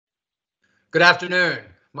Good afternoon.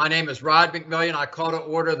 My name is Rod McMillian. I call to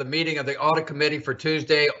order the meeting of the Audit Committee for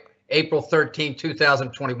Tuesday, April 13,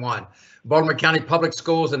 2021. Baltimore County Public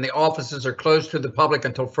Schools and the offices are closed to the public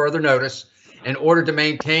until further notice in order to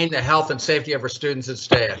maintain the health and safety of our students and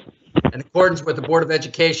staff. In accordance with the Board of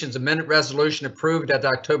Education's amended resolution approved at the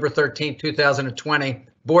October 13, 2020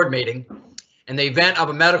 board meeting, in the event of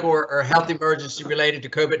a medical or health emergency related to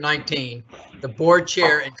COVID-19, the board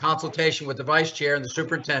chair, in consultation with the vice chair and the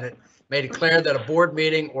superintendent, may declare that a board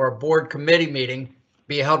meeting or a board committee meeting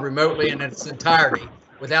be held remotely in its entirety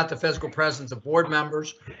without the physical presence of board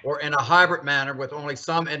members, or in a hybrid manner with only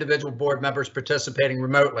some individual board members participating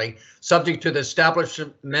remotely, subject to the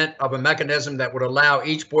establishment of a mechanism that would allow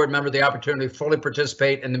each board member the opportunity to fully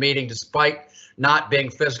participate in the meeting despite not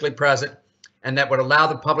being physically present, and that would allow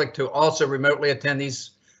the public to also remotely attend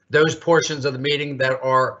those portions of the meeting that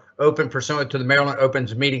are open pursuant to the Maryland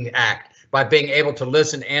Opens Meeting Act by being able to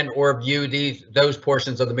listen and or view those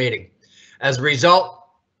portions of the meeting. As a result,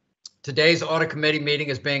 today's audit committee meeting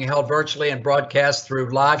is being held virtually and broadcast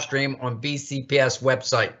through live stream on BCPS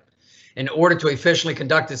website. In order to efficiently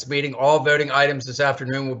conduct this meeting, all voting items this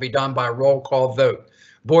afternoon will be done by a roll call vote.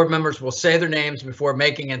 Board members will say their names before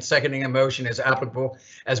making and seconding a motion as applicable,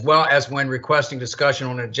 as well as when requesting discussion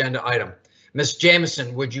on an agenda item. Ms.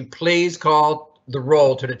 Jamison, would you please call the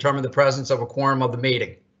roll to determine the presence of a quorum of the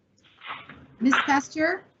meeting? Ms.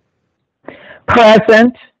 Pester?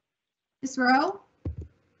 Present. Ms. Rowe?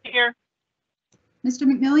 Here. Mr.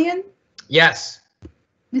 McMillian? Yes.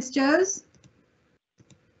 Ms. Joes?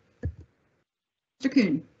 Mr.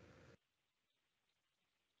 Kuhn?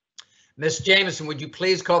 Ms. Jamison, would you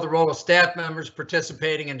please call the roll of staff members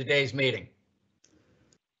participating in today's meeting?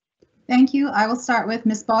 Thank you. I will start with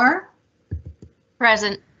Ms. Barr.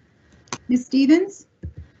 Present. Ms. Stevens?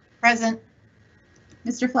 Present.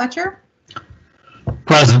 Mr. Fletcher?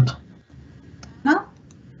 Present. No?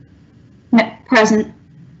 Present.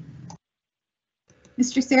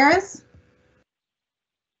 Mr. Saris?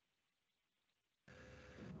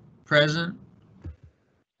 Present.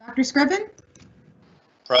 Dr. Scriven?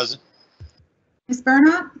 Present. Ms.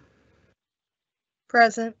 Burnott?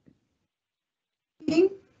 Present. King?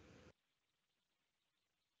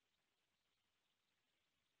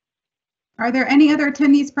 Are there any other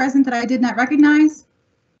attendees present that I did not recognize?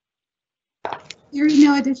 Hearing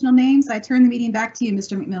no additional names, I turn the meeting back to you,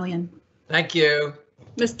 Mr. McMillian. Thank you.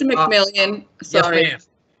 Mr. McMillian, sorry, Yes, ma'am.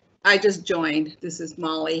 I just joined. This is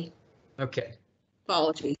Molly. Okay,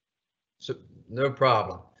 Apologies. so no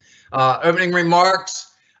problem. Opening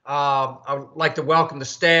remarks. I would like to welcome the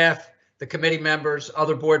staff, the committee members,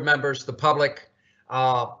 other board members, the public.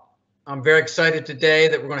 I'm very excited today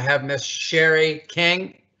that we're going to have Ms. Sherry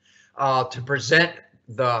King to present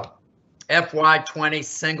the FY20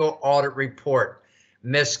 single audit report.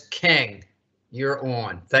 Ms. King, you're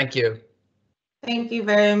on. Thank you. Thank you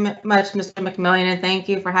very much, Mr. McMillian, and thank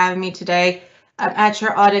you for having me today at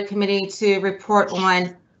your audit committee to report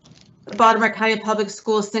on the Baltimore County Public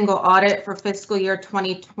Schools single audit for fiscal year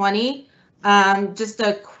 2020. Just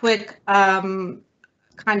a quick kind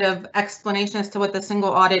of explanation as to what the single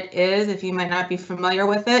audit is, if you might not be familiar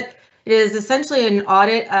with it. It is essentially an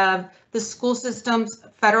audit of the school system's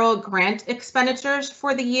federal grant expenditures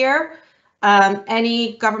for the year.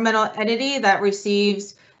 Any governmental entity that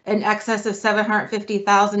receives in excess of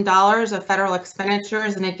 $750,000 of federal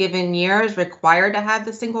expenditures in a given year is required to have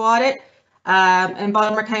the single audit. And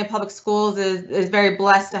Baltimore County Public Schools is very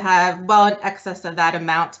blessed to have well in excess of that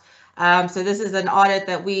amount. So this is an audit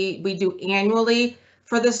that we do annually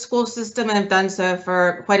for the school system and have done so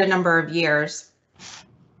for quite a number of years.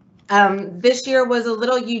 This year was a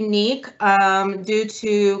little unique due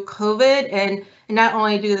to COVID, and not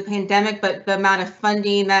only due to the pandemic, but the amount of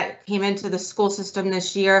funding that came into the school system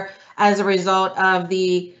this year as a result of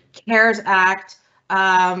the CARES Act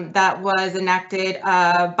that was enacted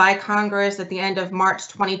by Congress at the end of March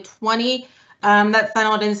 2020 that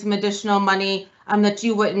funneled in some additional money that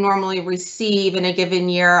you wouldn't normally receive in a given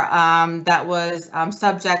year that was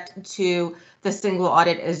subject to the single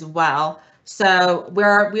audit as well. So we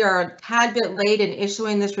are a tad bit late in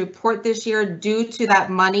issuing this report this year due to that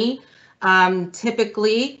money.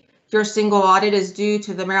 Typically, your single audit is due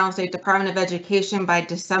to the Maryland State Department of Education by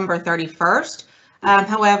December 31st.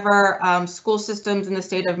 However, school systems in the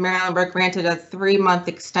state of Maryland were granted a 3-month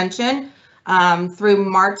extension through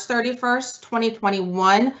March 31st,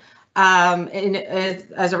 2021,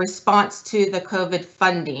 as a response to the COVID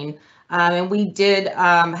funding. And we did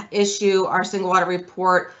issue our single audit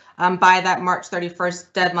report by that March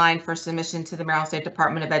 31st deadline for submission to the Maryland State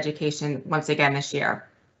Department of Education once again this year.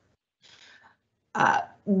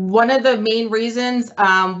 One of the main reasons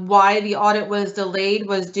why the audit was delayed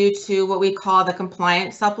was due to what we call the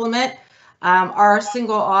compliance supplement. Our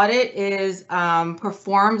single audit is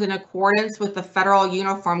performed in accordance with the federal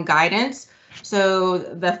uniform guidance. So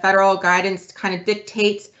the federal guidance kind of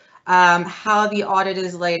dictates how the audit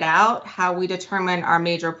is laid out, how we determine our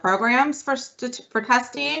major programs for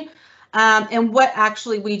testing, and what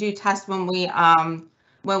actually we do test when we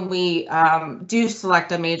do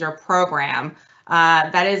select a major program.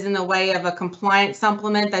 That is in the way of a compliance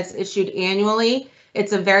supplement that's issued annually.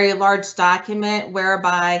 It's a very large document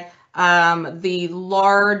whereby the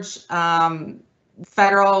large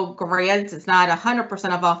federal grants, it's not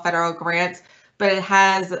 100% of all federal grants, but it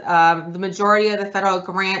has the majority of the federal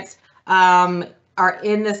grants are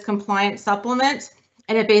in this compliance supplement.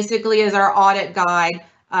 And it basically is our audit guide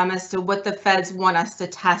as to what the feds want us to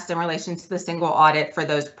test in relation to the single audit for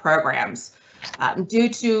those programs. Due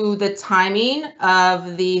to the timing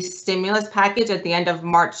of the stimulus package at the end of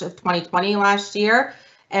March of 2020 last year,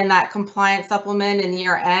 and that compliance supplement and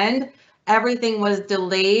year end, everything was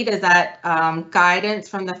delayed as that guidance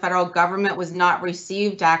from the federal government was not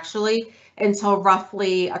received actually until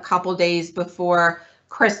roughly a couple days before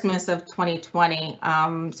Christmas of 2020.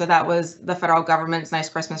 So that was the federal government's nice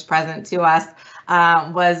Christmas present to us,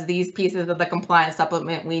 was these pieces of the compliance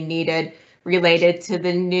supplement we needed related to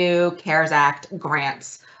the new CARES Act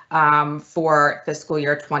grants for fiscal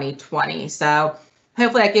year 2020. So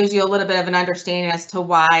hopefully that gives you a little bit of an understanding as to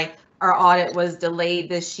why our audit was delayed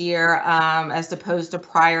this year as opposed to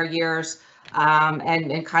prior years,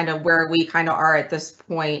 and kind of where we kind of are at this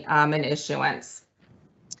point in issuance.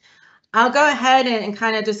 I'll go ahead and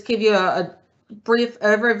kind of just give you a brief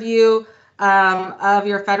overview of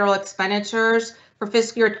your federal expenditures. For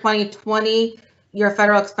fiscal year 2020, your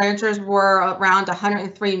federal expenditures were around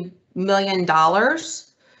 $103 million.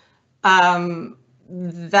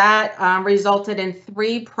 That resulted in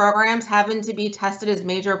 3 programs having to be tested as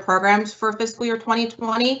major programs for fiscal year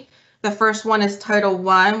 2020. The first one is Title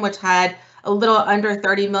I, which had a little under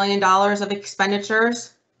 $30 million of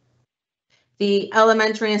expenditures. The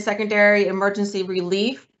Elementary and Secondary Emergency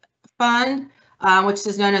Relief Fund, which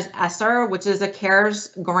is known as ESSER, which is a CARES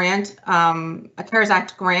grant, a CARES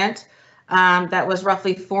Act grant that was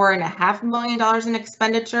roughly $4.5 million in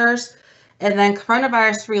expenditures. And then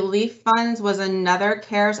Coronavirus Relief Funds was another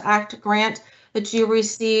CARES Act grant that you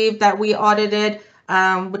received that we audited,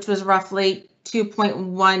 which was roughly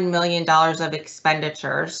 $2.1 million of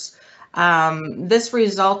expenditures. This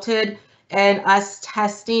resulted in us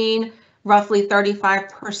testing roughly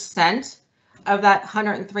 35% of that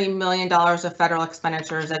 $103 million of federal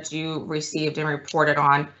expenditures that you received and reported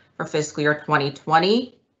on for fiscal year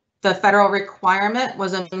 2020. The federal requirement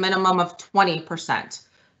was a minimum of 20%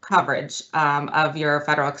 coverage of your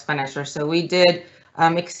federal expenditure. So we did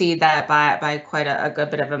exceed that by quite a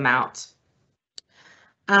good bit of amount.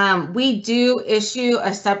 We do issue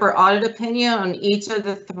a separate audit opinion on each of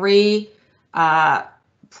the 3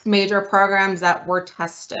 major programs that were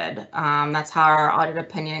tested. That's how our audit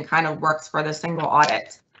opinion kind of works for the single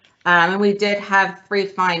audit. And we did have 3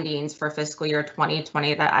 findings for fiscal year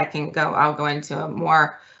 2020 that I'll go into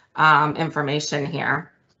more information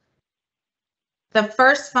here. The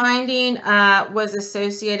first finding was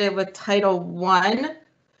associated with Title I.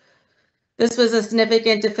 This was a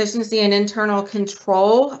significant deficiency in internal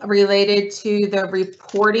control related to the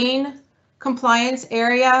reporting compliance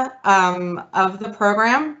area of the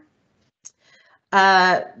program.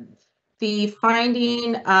 The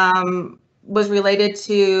finding was related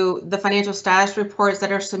to the financial status reports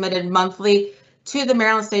that are submitted monthly to the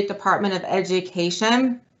Maryland State Department of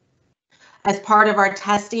Education. As part of our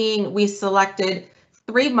testing, we selected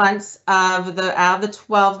 3 months out of the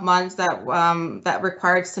 12 months that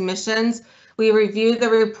required submissions. We reviewed the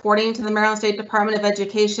reporting to the Maryland State Department of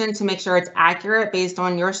Education to make sure it's accurate based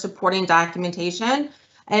on your supporting documentation,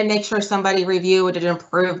 and make sure somebody reviewed it and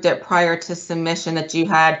approved it prior to submission, that you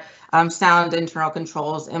had sound internal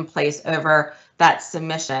controls in place over that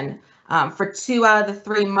submission. For 2 out of the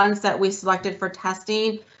 3 months that we selected for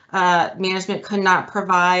testing, management could not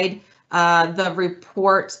provide the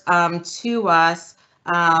report to us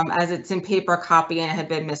as it's in paper copy and it had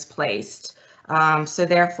been misplaced. So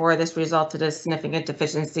therefore, this resulted in a significant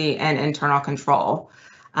deficiency in internal control.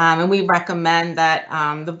 And we recommend that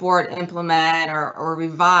the board implement or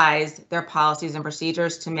revise their policies and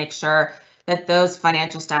procedures to make sure that those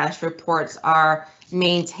financial status reports are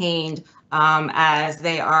maintained as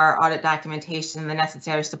they are audit documentation, the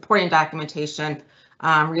necessary supporting documentation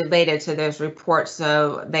related to those reports,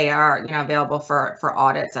 so they are available for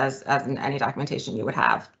audits as in any documentation you would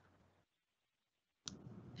have.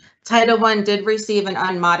 Title I did receive an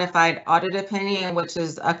unmodified audit opinion, which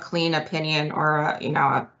is a clean opinion or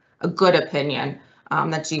a good opinion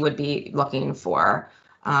that you would be looking for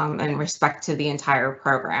in respect to the entire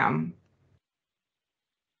program.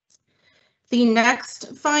 The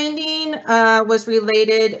next finding was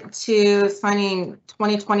related to finding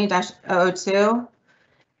 2020-002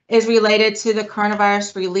 is related to the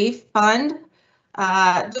Coronavirus Relief Fund.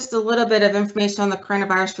 Just a little bit of information on the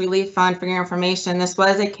Coronavirus Relief Fund for your information. This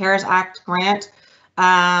was a CARES Act grant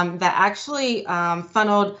that actually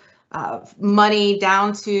funneled money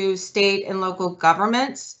down to state and local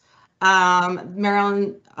governments.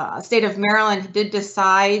 State of Maryland did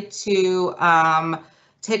decide to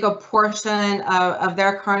take a portion of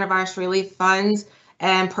their coronavirus relief funds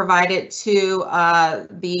and provide it to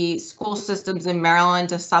the school systems in Maryland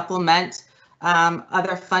to supplement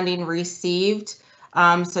other funding received.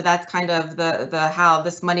 So that's kind of the how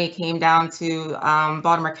this money came down to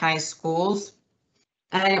Baltimore County schools,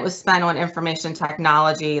 and it was spent on information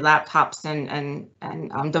technology, laptops,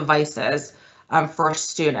 and devices for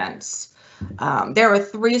students. There were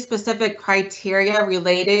 3 specific criteria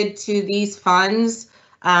related to these funds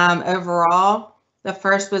overall. The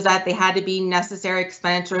first was that they had to be necessary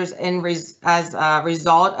expenditures as a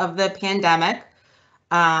result of the pandemic.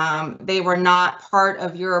 They were not part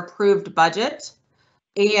of your approved budget,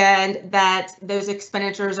 and that those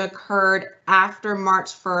expenditures occurred after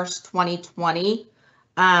March 1st, 2020,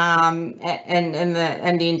 and the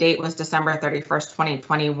ending date was December 31st,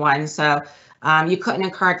 2021. So you couldn't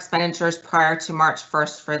incur expenditures prior to March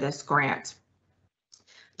 1st for this grant.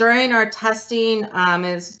 During our testing,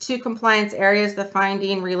 is 2 compliance areas the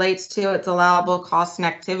finding relates to. It's allowable costs and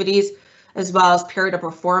activities, as well as period of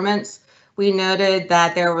performance. We noted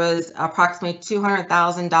that there was approximately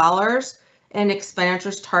 $200,000 in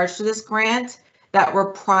expenditures charged to this grant that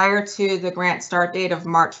were prior to the grant start date of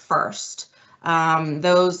March 1st.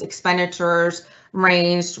 Those expenditures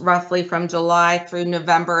ranged roughly from July through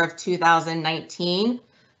November of 2019.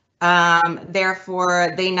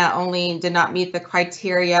 Therefore, they not only did not meet the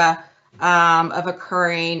criteria of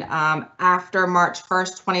occurring after March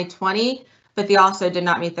 1st, 2020, but they also did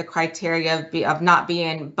not meet the criteria of not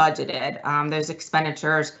being budgeted. Those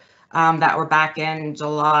expenditures that were back in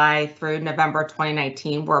July through November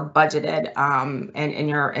 2019 were budgeted in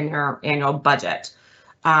your annual budget.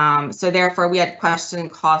 So therefore, we had question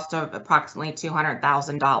cost of approximately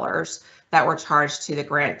 $200,000 that were charged to the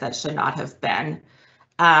grant that should not have been.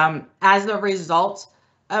 As a result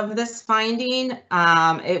of this finding,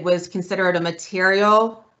 it was considered a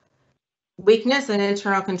material weakness in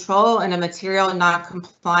internal control and a material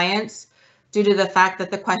non-compliance due to the fact that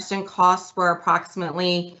the question costs were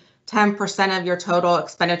approximately 10% of your total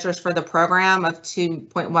expenditures for the program of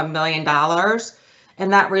 $2.1 million.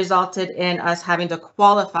 And that resulted in us having to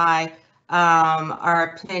qualify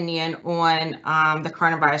our opinion on the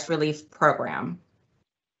coronavirus relief program.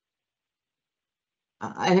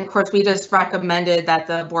 And of course, we just recommended that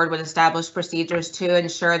the board would establish procedures to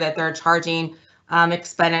ensure that they're charging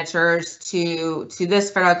expenditures to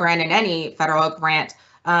this federal grant and any federal grant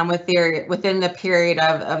within the period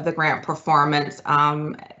of the grant performance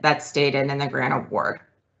that's stated in the grant award.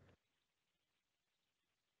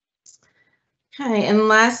 Okay, and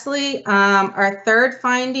lastly, our third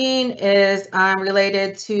finding is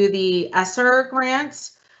related to the ESSER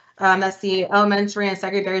grants. That's the Elementary and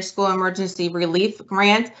Secondary School Emergency Relief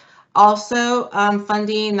Grant. Also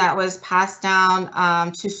funding that was passed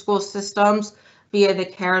down to school systems via the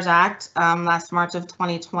CARES Act last March of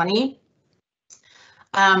 2020.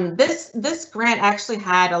 This grant actually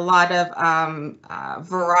had a lot of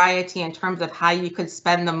variety in terms of how you could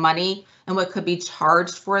spend the money and what could be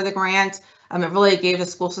charged for the grant. It really gave the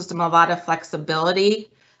school system a lot of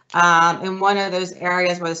flexibility. And one of those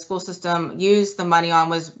areas where the school system used the money on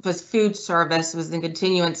was food service, was the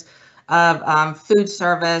continuance of food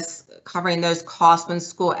service, covering those costs when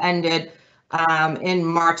school ended in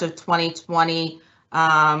March of 2020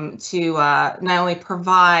 to not only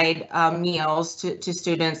provide meals to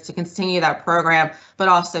students to continue that program, but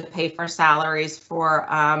also pay for salaries for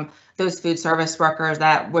those food service workers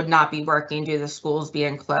that would not be working due to the schools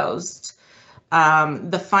being closed.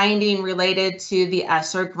 The finding related to the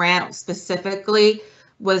ESSER grant specifically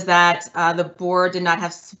was that the board did not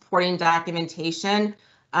have supporting documentation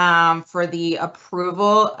for the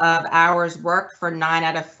approval of hours worked for 9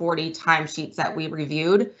 out of 40 timesheets that we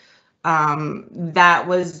reviewed. That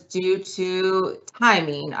was due to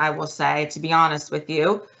timing, I will say, to be honest with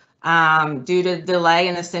you. Due to delay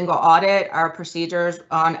in a single audit, our procedures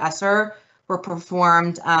on ESSER were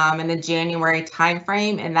performed in the January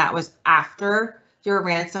timeframe, and that was after your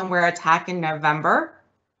ransomware attack in November.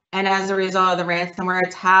 And as a result of the ransomware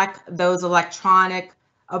attack, those electronic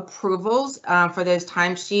approvals for those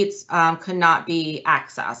timesheets could not be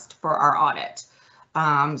accessed for our audit.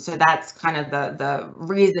 So that's kind of the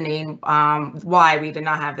reasoning why we did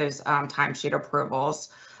not have those timesheet approvals.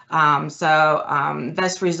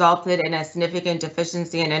 This resulted in a significant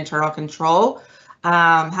deficiency in internal control.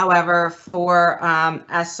 However, for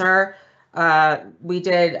ESSER, we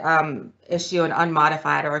did issue an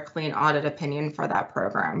unmodified or a clean audit opinion for that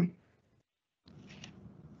program.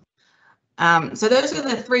 So those are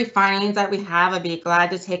the 3 findings that we have. I'd be glad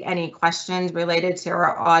to take any questions related to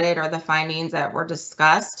our audit or the findings that were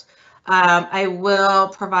discussed. I will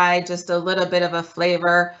provide just a little bit of a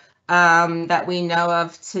flavor that we know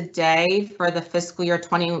of today for the fiscal year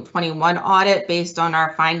 2021 audit based on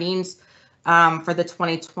our findings for the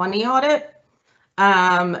 2020 audit.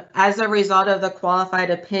 As a result of the qualified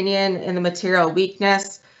opinion and the material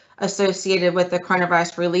weakness associated with the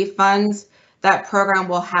coronavirus relief funds, that program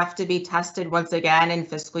will have to be tested once again in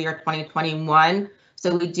fiscal year 2021.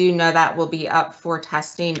 So we do know that will be up for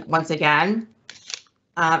testing once again.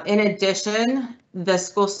 In addition, the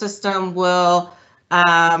school system will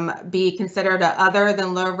be considered a other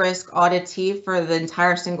than low risk auditee for the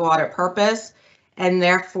entire single audit purpose. And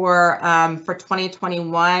therefore, for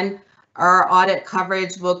 2021, our audit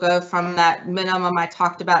coverage will go from that minimum I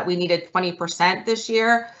talked about, we needed 20% this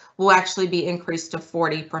year, will actually be increased to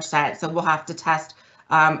 40%. So we'll have to test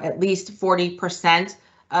at least 40%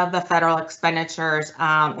 of the federal expenditures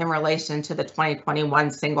in relation to the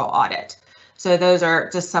 2021 single audit. So those are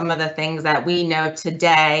just some of the things that we know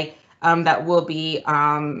today that will be,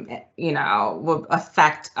 will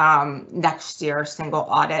affect next year's single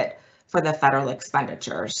audit for the federal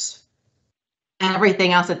expenditures. And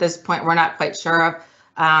everything else at this point, we're not quite sure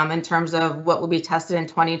of in terms of what will be tested in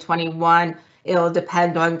 2021. It'll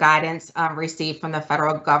depend on guidance received from the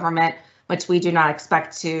federal government, which we do not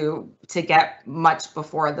expect to get much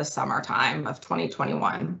before the summertime of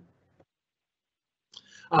 2021.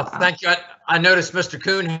 Thank you. I noticed Mr.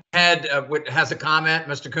 Kuhn has a comment.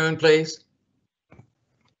 Mr. Kuhn, please.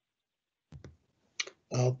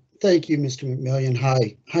 Thank you, Mr. McMillian.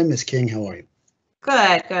 Hi, Ms. King. How are you?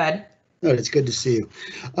 Good, good. Good. It's good to see you.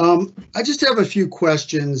 I just have a few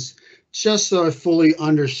questions, just so I fully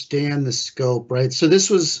understand the scope, right? So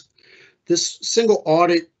this single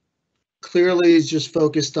audit clearly is just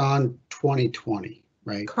focused on 2020,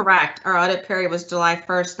 right? Correct. Our audit period was July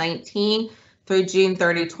 1st, 19 through June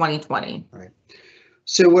 30, 2020. Right.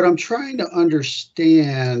 So what I'm trying to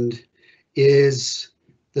understand is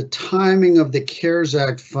the timing of the CARES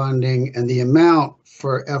Act funding and the amount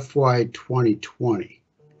for FY 2020.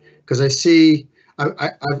 Because I see,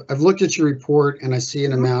 I've looked at your report and I see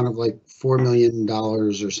an amount of like $4 million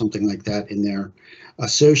or something like that in there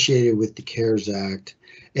associated with the CARES Act.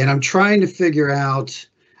 And I'm trying to figure out,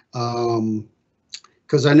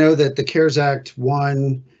 because I know that the CARES Act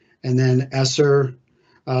 1 and then ESSER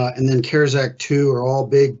and then CARES Act 2 are all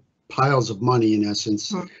big piles of money in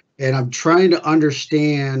essence. Mm-hmm. And I'm trying to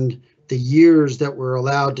understand the years that we're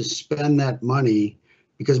allowed to spend that money,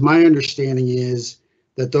 because my understanding is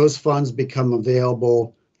that those funds become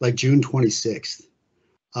available like June 26th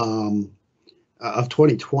of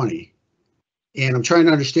 2020. And I'm trying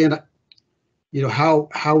to understand,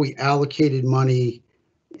 how we allocated money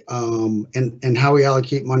and how we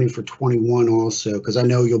allocate money for 21 also, because I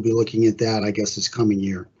know you'll be looking at that, I guess, this coming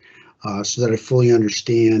year, so that I fully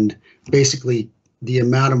understand basically the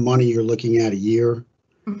amount of money you're looking at a year.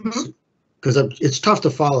 Because it's tough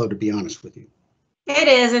to follow, to be honest with you. It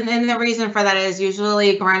is, and the reason for that is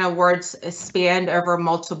usually grant awards span over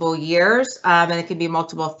multiple years, and it can be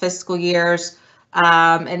multiple fiscal years.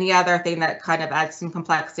 And the other thing that kind of adds some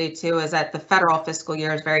complexity too is that the federal fiscal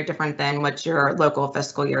year is very different than what your local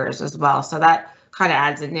fiscal year is as well. So that kind of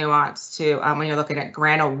adds a nuance to when you're looking at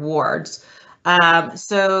grant awards.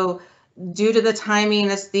 So due to the timing,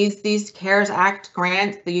 these CARES Act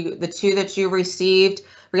grants, the two that you received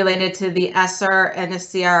related to the ESSER and the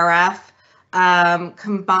CRF,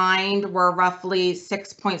 combined were roughly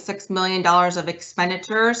 $6.6 million of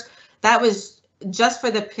expenditures. That was just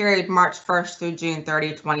for the period March 1st through June 30,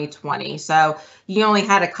 2020. So you only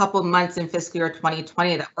had a couple months in fiscal year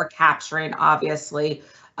 2020 that we're capturing, obviously,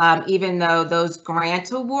 even though those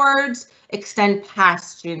grant awards extend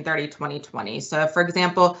past June 30, 2020. So for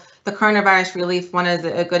example, the coronavirus relief one is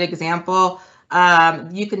a good example.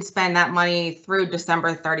 You can spend that money through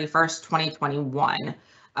December 31st, 2021.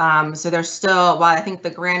 So there's still, while I think the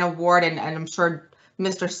grant award, and I'm sure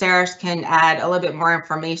Mr. Saris can add a little bit more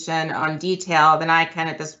information on detail than I can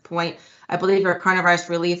at this point. I believe our coronavirus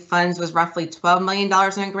relief funds was roughly $12 million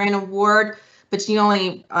in grant award, but you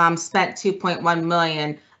only spent 2.1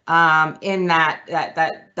 million in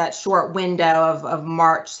that short window of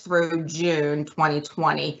March through June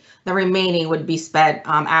 2020. The remaining would be spent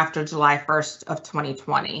after July 1st of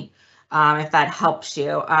 2020, if that helps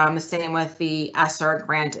you. The same with the ESSER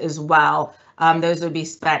grant as well. Those would be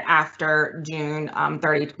spent after June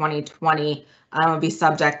 30, 2020. Would be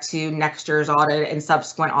subject to next year's audit and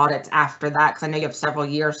subsequent audits after that, because I know you have several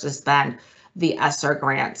years to spend the ESSER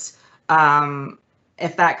grants.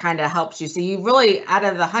 If that kind of helps you. So you really, out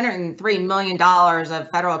of the $103 million of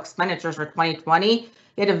federal expenditures for 2020, you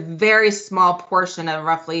had a very small portion of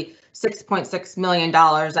roughly $6.6 million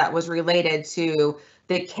that was related to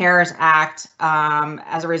the CARES Act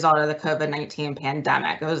as a result of the COVID-19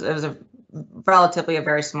 pandemic. It was a relatively a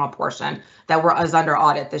very small portion that was under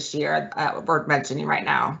audit this year, we're mentioning right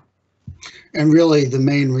now. And really the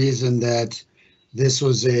main reason that this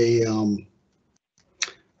was a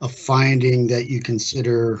finding that you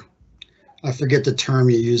consider, I forget the term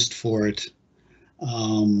you used for it,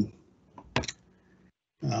 a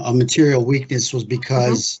material weakness, was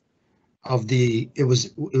because of it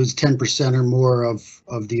was 10% or more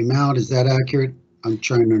of the amount. Is that accurate? I'm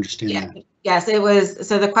trying to understand that. Yes, it was.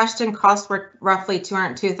 So the question costs were roughly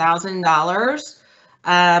 $202,000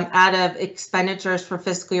 out of expenditures for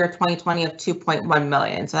fiscal year 2020 of 2.1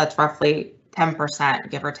 million. So that's roughly 10%,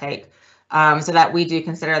 give or take. So that we do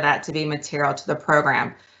consider that to be material to the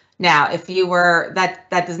program. Now, if you were, that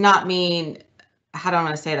does not mean, how do I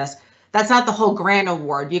want to say this? That's not the whole grant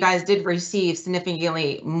award. You guys did receive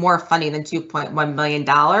significantly more funding than $2.1 million,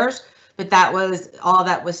 but that was all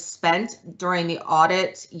that was spent during the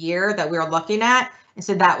audit year that we were looking at. And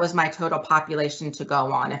so that was my total population to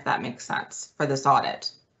go on, if that makes sense for this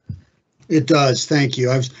audit. It does. Thank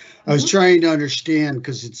you. I was trying to understand,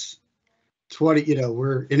 because it's 20,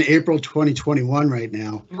 we're in April 2021 right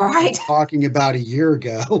now. Right. We're talking about a year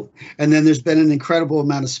ago. And then there's been an incredible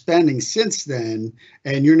amount of spending since then.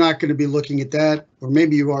 And you're not going to be looking at that, or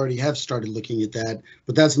maybe you already have started looking at that,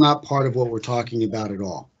 but that's not part of what we're talking about at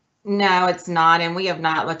all. No, it's not. And we have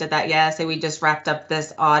not looked at that yet. So we just wrapped up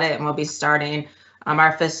this audit and we'll be starting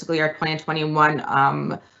our fiscal year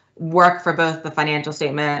 2021 work for both the financial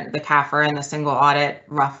statement, the CAFR, and the single audit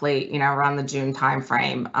roughly, around the June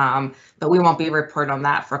timeframe. But we won't be reporting on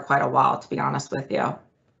that for quite a while, to be honest with you.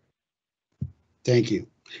 Thank you.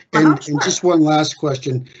 And just one last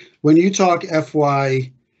question. When you talk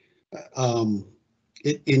FY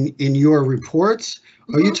in your reports,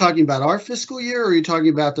 are you talking about our fiscal year, or are you talking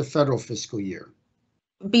about the federal fiscal year?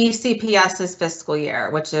 BCPS's fiscal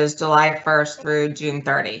year, which is July 1st through June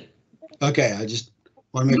 30. Okay, I just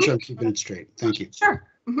want to make sure I'm keeping it straight. Thank you. Sure.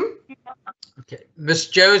 Okay, Ms.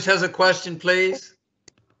 Joes has a question, please.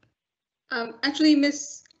 Actually,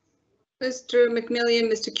 Mr.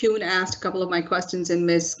 McMillian, Mr. Kuhn asked a couple of my questions, and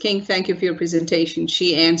Ms. King, thank you for your presentation.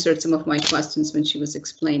 She answered some of my questions when she was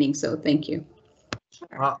explaining, so thank you.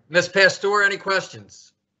 Ms. Pastor, any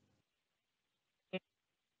questions?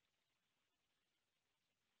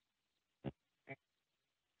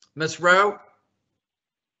 Ms. Rowe?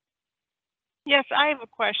 Yes, I have a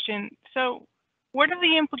question. So what are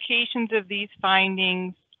the implications of these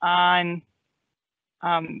findings on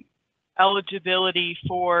eligibility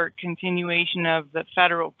for continuation of the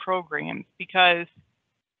federal programs? Because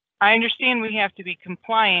I understand we have to be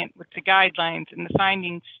compliant with the guidelines, and the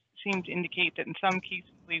findings seem to indicate that in some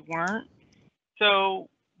cases we weren't. So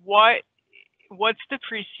what's the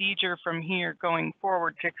procedure from here going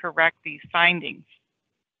forward to correct these findings?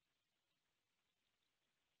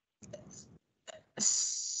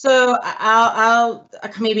 So I'll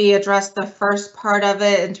maybe address the first part of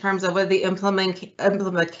it in terms of what the I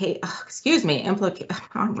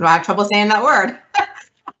have trouble saying that word.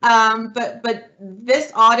 But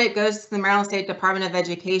this audit goes to the Maryland State Department of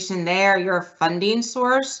Education. They are your funding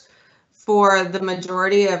source for the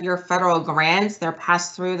majority of your federal grants. They're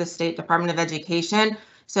passed through the State Department of Education.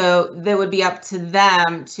 So that would be up to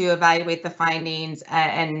them to evaluate the findings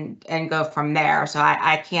and go from there. So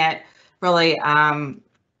I can't really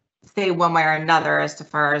say one way or another as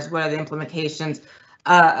far as what are the implications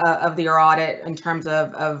of your audit in terms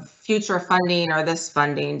of future funding or this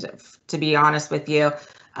funding, to be honest with you.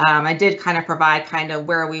 I did kind of provide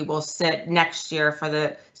where we will sit next year for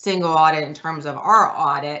the single audit in terms of our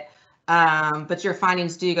audit. But your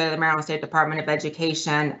findings do go to the Maryland State Department of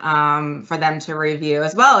Education for them to review,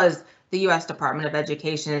 as well as the U.S. Department of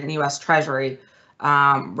Education and the U.S. Treasury,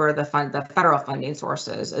 were the federal funding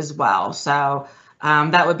sources as well. So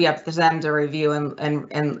that would be up to them to review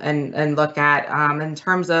and look at. In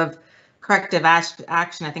terms of corrective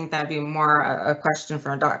action, I think that would be more a question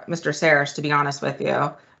for Mr. Saris, to be honest with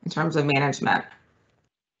you. in terms of management.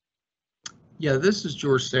 Yeah, this is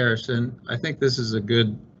George Saracen. I think this is a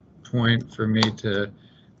good point for me to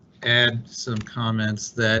add some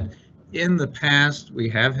comments that in the past we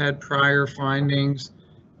have had prior findings.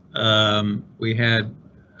 We had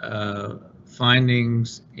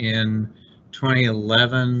findings in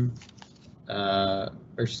 2011, or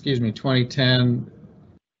excuse me, 2010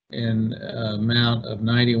 in amount of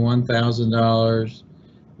 $91,000.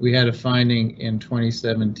 We had a finding in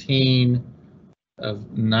 2017 of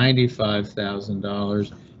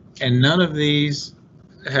 $95,000, and none of these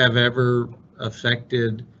have ever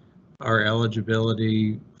affected our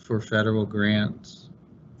eligibility for federal grants.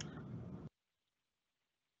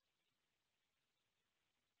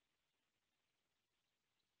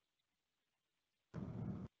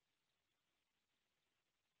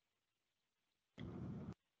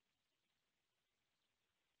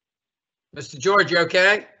 Mr. George, you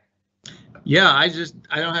okay? Yeah,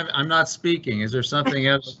 I'm not speaking. Is there something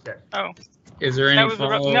else? Oh, Is there that any was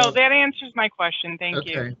follow-up? no, that answers my question. Thank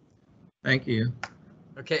you. Okay, thank you.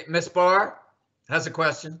 Okay, Ms. Barr has a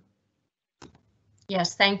question.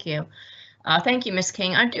 Yes, thank you. Thank you, Ms.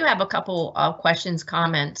 King. I do have a couple of questions,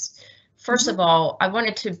 comments. First of all, I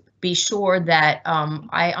wanted to be sure that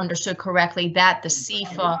I understood correctly that the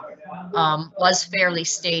CFA was fairly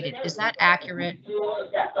stated. Is that accurate?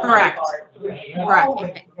 Correct. Correct.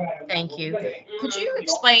 Okay, thank you. Could you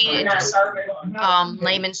explain in just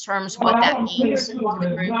layman's terms what that means to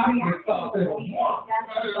the group?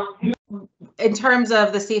 In terms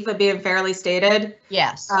of the CFA being fairly stated?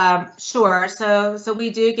 Yes. Sure. So we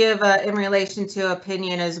do give in relation to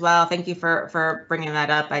opinion as well. Thank you for bringing that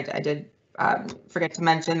up. I did forget to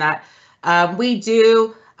mention that. We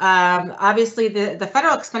do, obviously the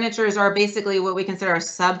federal expenditures are basically what we consider a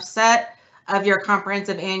subset of your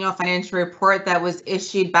comprehensive annual financial report that was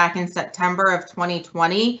issued back in September of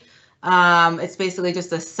 2020. It's basically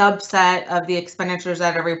just a subset of the expenditures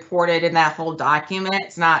that are reported in that whole document.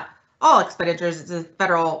 It's not all expenditures, it's a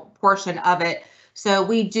federal portion of it. So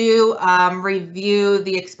we do review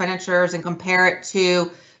the expenditures and compare it to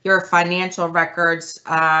your financial records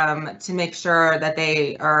to make sure that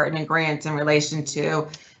they are in agreement in relation to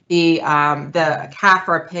the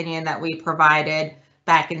CAFR opinion that we provided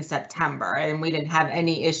back in September. And we didn't have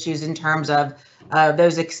any issues in terms of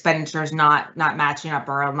those expenditures not matching up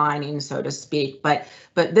or aligning, so to speak. But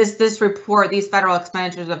this report, these federal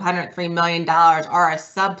expenditures of $103 million are a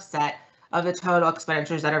subset of the total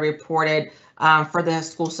expenditures that are reported for the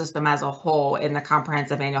school system as a whole in the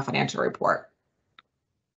comprehensive annual financial report.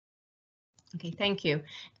 Okay, thank you.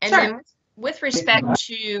 And Sure. then with respect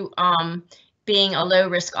to being a low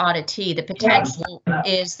risk auditee, the potential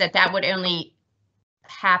is that would only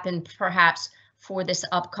happen perhaps for this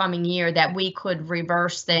upcoming year, that we could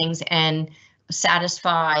reverse things and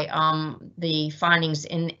satisfy the findings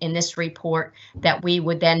in this report, that we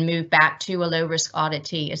would then move back to a low risk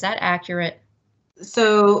auditee. Is that accurate?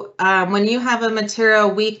 So when you have a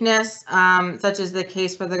material weakness, such as the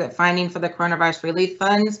case for the finding for the coronavirus relief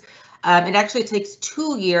funds, it actually takes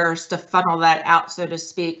 2 years to funnel that out, so to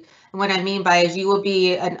speak. And what I mean by is you will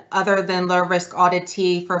be an other than low risk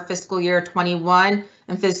auditee for fiscal year 21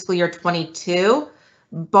 and fiscal year 22,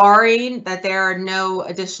 barring that there are no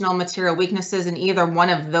additional material weaknesses in either one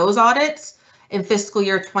of those audits. In fiscal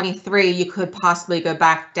year 23, you could possibly go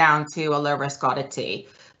back down to a low risk auditee.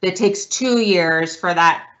 It takes 2 years for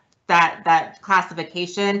that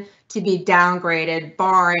classification to be downgraded,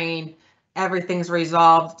 barring everything's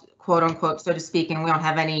resolved, quote unquote, so to speak, and we don't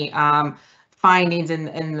have any findings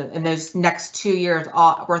in those next 2 years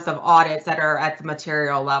worth of audits that are at the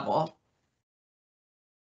material level.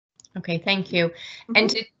 Okay, thank you.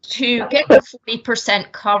 And to get the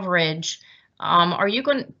 40% coverage,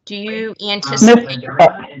 do you anticipate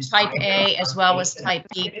type A as well as type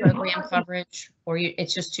B program coverage, or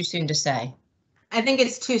it's just too soon to say? I think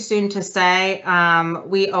it's too soon to say.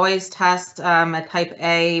 We always test a type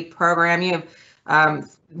A program. You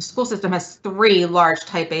have the school system has 3 large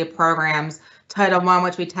type A programs. Title I,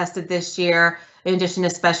 which we tested this year, in addition to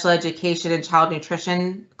special education and child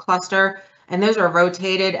nutrition cluster. And those are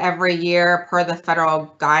rotated every year per the federal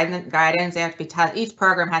guidance. They have to be each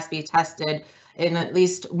program has to be tested in at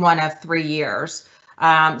least 1 of 3 years.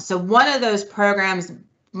 So one of those programs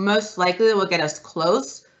most likely will get us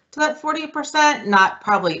close to that 40%, not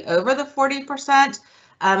probably over the 40%.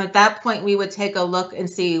 At that point, we would take a look and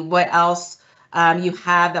see what else you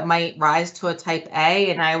have that might rise to a type A,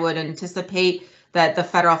 and I would anticipate that the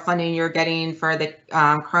federal funding you're getting for the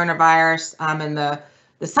coronavirus and the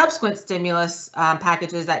subsequent stimulus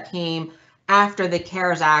packages that came after the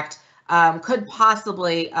CARES Act could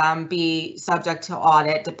possibly be subject to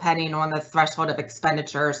audit depending on the threshold of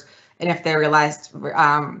expenditures and if they realized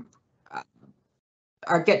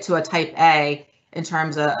or get to a type A in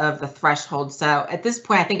terms of the threshold. So at this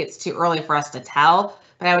point, I think it's too early for us to tell,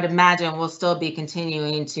 but I would imagine we'll still be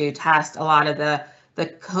continuing to test a lot of the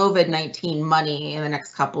COVID-19 money in the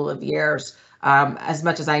next couple of years. As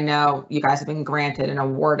much as I know you guys have been granted and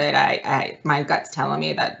awarded, my gut's telling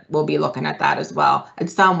me that we'll be looking at that as well in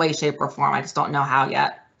some way, shape, or form. I just don't know how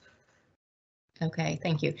yet. Okay,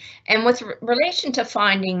 thank you. And with relation to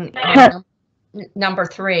finding number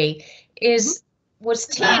 3, was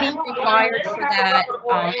T&E required for that?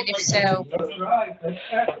 And if so,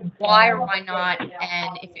 why or why not?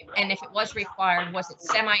 And if it was required, was it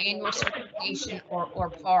semi-annual certification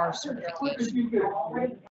or PAR certification?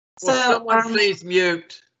 Will So, someone please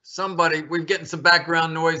mute? Somebody, we're getting some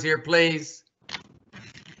background noise here, please.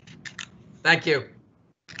 Thank you.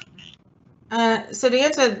 So to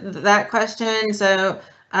answer that question, so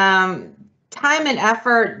time and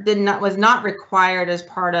effort was not required as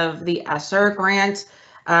part of the ESSER grant.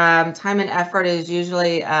 Time and effort is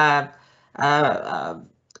usually is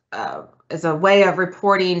a way of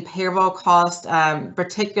reporting payroll cost,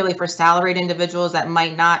 particularly for salaried individuals that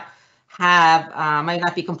might not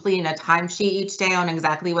be completing a timesheet each day on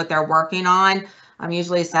exactly what they're working on.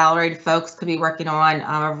 Usually salaried folks could be working on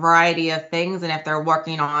a variety of things, and if they're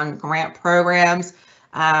working on grant programs,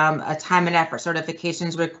 a time and effort certification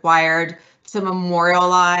is required to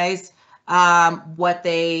memorialize how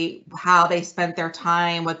they spent their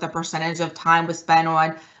time, what the percentage of time was spent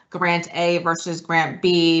on grant A versus grant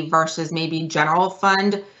B versus maybe general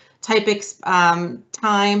fund type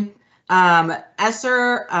time.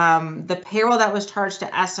 ESSER, the payroll that was charged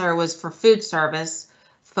to ESSER was for food service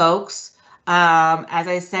folks. As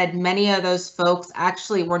I said, many of those folks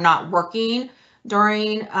actually were not working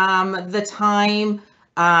during the time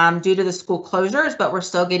due to the school closures, but we're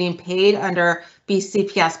still getting paid under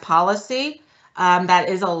BCPS policy. That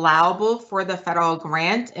is allowable for the federal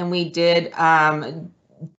grant, and we did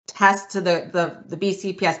test to the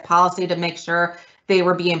BCPS policy to make sure they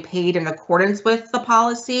were being paid in accordance with the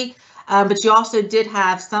policy. But you also did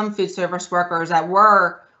have some food service workers that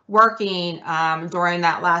were working during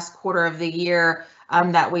that last quarter of the year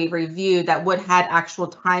that we reviewed that would had actual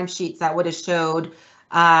timesheets that would have showed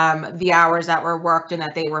the hours that were worked and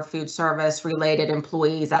that they were food service related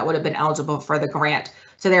employees that would have been eligible for the grant.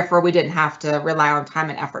 So therefore, we didn't have to rely on time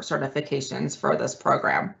and effort certifications for this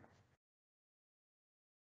program.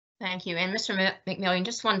 Thank you. And Mr. McMillian,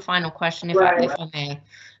 just one final question, if I may.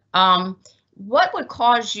 What would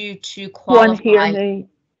cause you to qualify?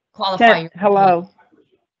 Hello.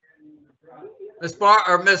 Ms. Barr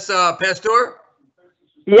or Ms. Pastor?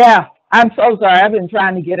 Yeah, I'm so sorry. I've been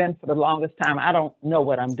trying to get in for the longest time. I don't know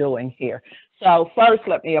what I'm doing here. So first,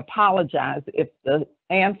 let me apologize if the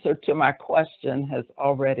answer to my question has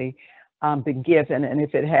already been given. And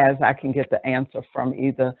if it has, I can get the answer from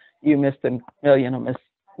either you, Mr. McMillian, or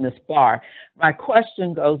Ms. Barr. My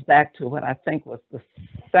question goes back to what I think was the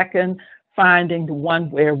second finding, the one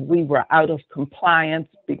where we were out of compliance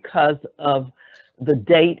because of the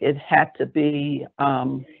date. It had to be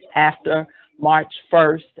after March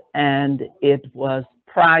 1st, and it was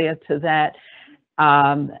prior to that.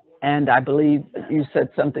 And I believe you said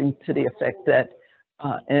something to the effect that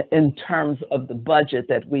in terms of the budget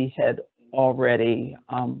that we had already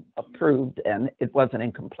approved, and it wasn't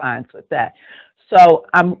in compliance with that. So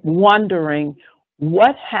I'm wondering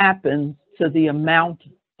what happens to the amount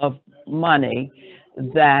of money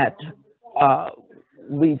that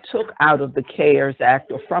we took out of the CARES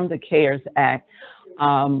Act or from the CARES Act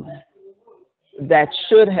that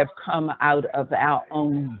should have come out of our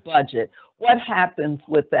own budget. What happens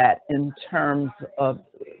with that in terms of,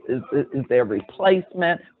 is there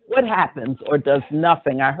replacement? What happens, or does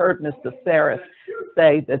nothing? I heard Mr. Saris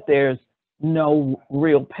say that there's no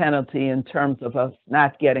real penalty in terms of us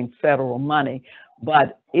not getting federal money,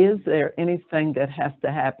 but is there anything that has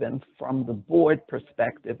to happen from the board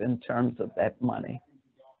perspective in terms of that money?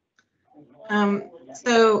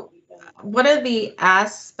 So one of the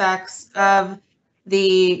aspects of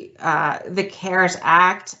the CARES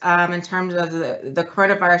Act in terms of the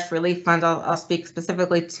coronavirus relief fund, I'll speak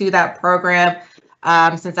specifically to that program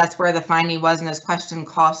since that's where the finding was and those question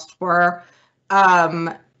costs were.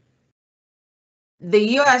 The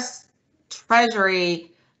U.S.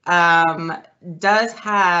 Treasury does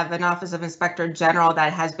have an Office of Inspector General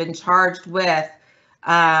that has been charged with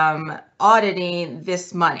auditing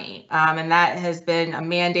this money, and that has been a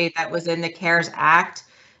mandate that was in the CARES Act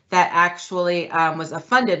that actually was a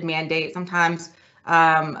funded mandate. Sometimes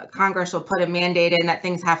Congress will put a mandate in that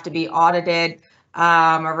things have to be audited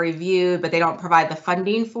or reviewed, but they don't provide the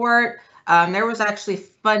funding for it. There was actually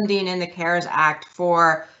funding in the CARES Act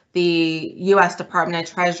for the U.S. Department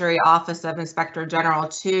of Treasury Office of Inspector General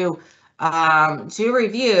to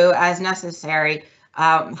review as necessary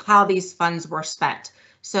how these funds were spent.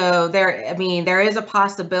 So there is a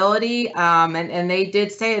possibility, and they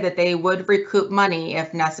did say that they would recoup money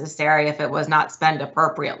if necessary, if it was not spent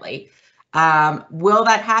appropriately. Will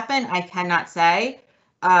that happen? I cannot say.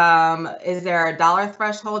 Is there a dollar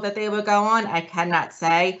threshold that they would go on? I cannot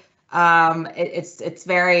say. It's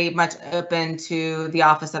very much open to the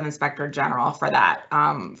Office of Inspector General for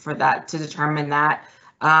that to determine that.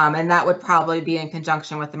 And that would probably be in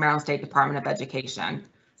conjunction with the Maryland State Department of Education,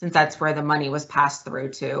 since that's where the money was passed through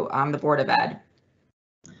to the Board of Ed.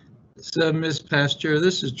 So, Ms. Pasteur,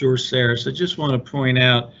 this is George Saris. I just want to point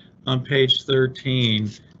out on page 13,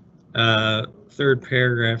 third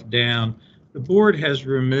paragraph down, the board has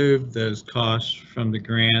removed those costs from the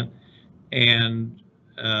grant, and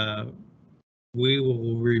we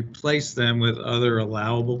will replace them with other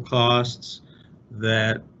allowable costs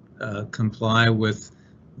that comply with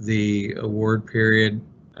the award period,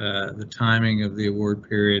 the timing of the award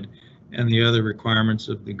period, and the other requirements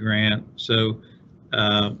of the grant. So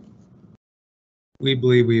we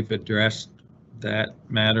believe we've addressed that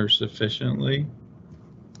matter sufficiently.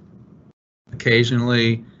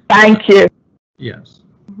 Occasionally. Thank you. Yes.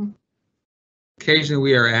 Occasionally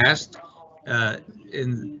we are asked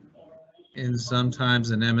in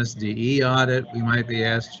sometimes an MSDE audit, we might be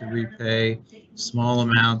asked to repay small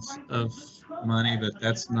amounts of money, but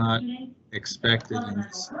that's not expected in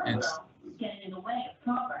this instance.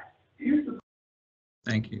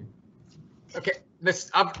 Thank you. Okay,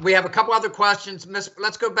 we have a couple other questions.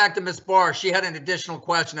 Let's go back to Ms. Barr. She had an additional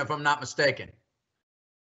question, if I'm not mistaken.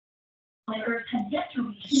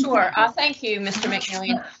 Sure. Thank you, Mr.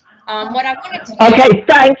 McMillian. What I wanted to Okay,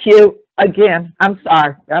 thank you again. I'm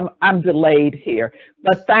sorry, I'm delayed here,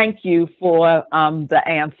 but thank you for the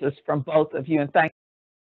answers from both of you, and thank.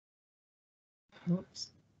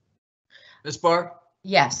 Ms. Barr?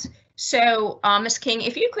 Yes. So, Ms. King,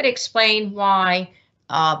 if you could explain why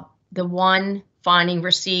the one finding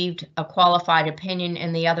received a qualified opinion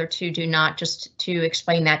and the other two do not, just to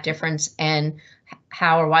explain that difference and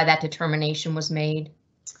how or why that determination was made.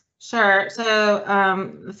 Sure. So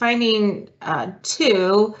finding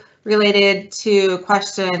 2 related to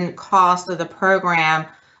question cost of the program.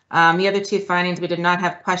 The other 2 findings, we did not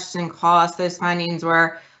have question cost. Those findings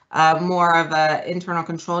were more of a internal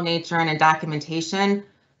control nature and a documentation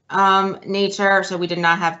nature. So we did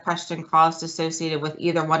not have question cost associated with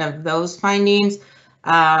either one of those findings.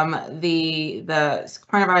 The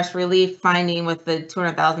coronavirus relief finding with the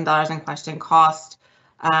 $200,000 in question cost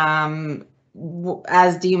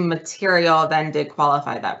as deemed material then did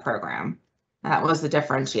qualify that program. That was the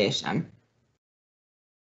differentiation.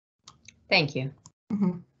 Thank you.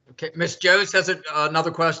 Mm-hmm. Okay, Ms. Jones has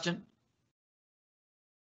another question.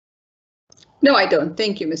 No, I don't.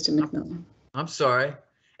 Thank you, Mr. McMillan. I'm sorry.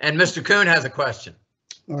 And Mr. Kuhn has a question.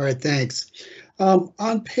 All right, thanks.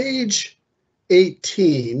 On page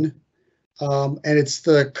 18, and it's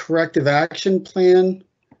the corrective action plan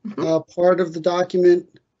part of the document.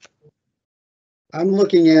 I'm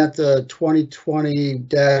looking at the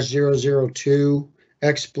 2020-002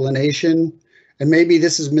 explanation, and maybe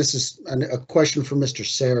this is a question for Mr.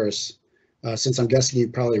 Saris, since I'm guessing you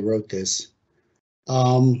probably wrote this.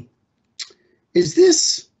 Is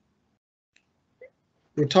this,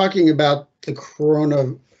 we're talking about the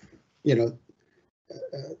corona,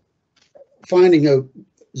 finding out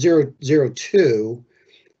 002,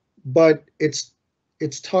 but it's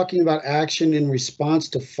talking about action in response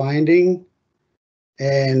to finding.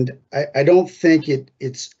 And I don't think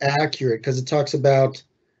it's accurate, because it talks about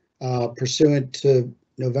pursuant to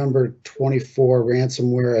November 24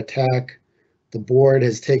 ransomware attack, the board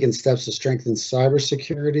has taken steps to strengthen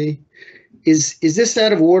cybersecurity. Is this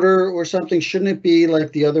out of order or something? Shouldn't it be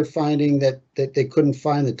like the other finding that they couldn't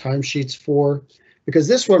find the timesheets for? Because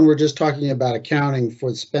this one, we're just talking about accounting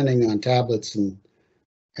for spending on tablets and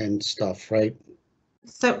stuff, right?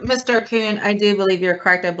 So, Mr. Kuhn, I do believe you're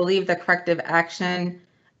correct. I believe the corrective action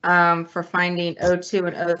for finding 02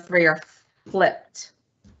 and 03 are flipped.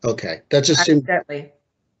 Okay, that just seemed,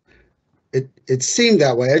 it seemed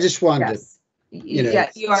that way. I just wanted to. Yeah,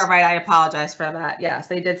 you are right. I apologize for that. Yes,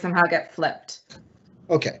 they did somehow get flipped.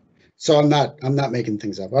 Okay, so I'm not making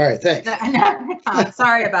things up. All right, thanks.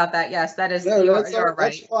 Sorry about that. Yes, that is. No, you're that's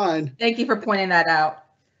right. fine. Thank you for pointing that out.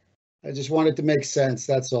 I just wanted to make sense.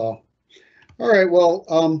 That's all. All right. Well,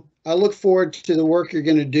 I look forward to the work you're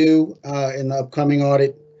going to do in the upcoming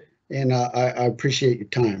audit, and I appreciate your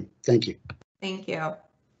time. Thank you. Thank you.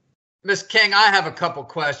 Ms. King, I have a couple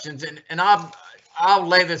questions, and I'll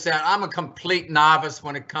lay this out. I'm a complete novice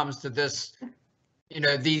when it comes to this,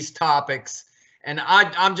 these topics, and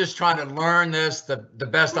I'm just trying to learn this the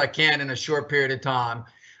best I can in a short period of time.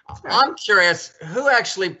 Sure. I'm curious, who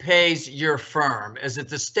actually pays your firm? Is it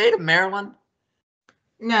the state of Maryland?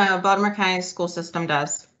 No, Baltimore County school system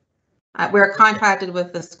does. We're contracted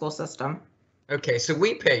with the school system. Okay, so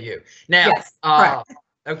we pay you. Now, yes, correct.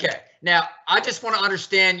 Okay, now I just want to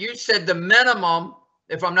understand, you said the minimum,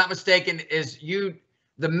 if I'm not mistaken, is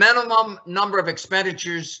the minimum number of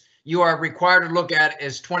expenditures you are required to look at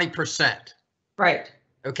is 20%. Right.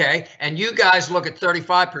 Okay, and you guys look at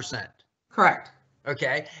 35%. Correct.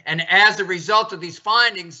 Okay, and as a result of these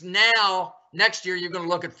findings, now next year you're going to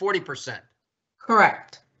look at 40%.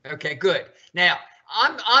 Correct. Okay, good. Now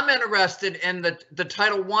I'm interested in the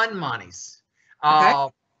Title I monies. Okay.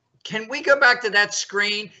 Can we go back to that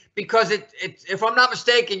screen? Because if I'm not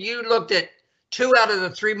mistaken, you looked at 2 out of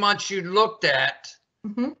the 3 months you looked at.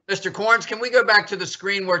 Mm-hmm. Mr. Corns, can we go back to the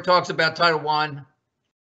screen where it talks about Title I?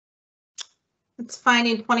 It's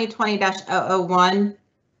finding 2020-001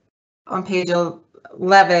 on page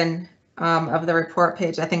 11 of the report,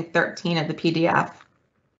 page, I think 13 of the PDF.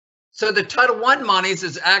 So the Title I monies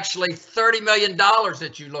is actually $30 million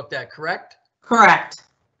that you looked at, correct? Correct.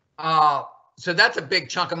 So that's a big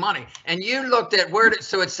chunk of money. And you looked at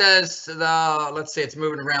so it says, let's see, it's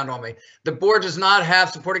moving around on me. The board does not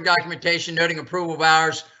have supporting documentation noting approval of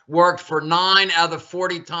hours worked for 9 out of the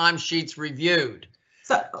 40 timesheets reviewed.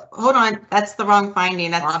 So hold on, that's the wrong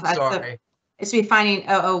finding. I'm sorry. It should be finding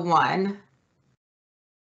 001.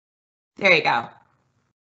 There you go.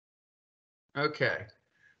 Okay.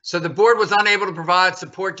 So the board was unable to provide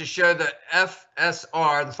support to show the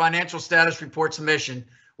FSR, the financial status report submission,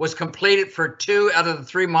 was completed for 2 out of the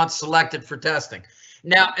 3 months selected for testing.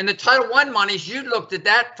 Now, in the Title I monies, you looked at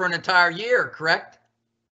that for an entire year, correct?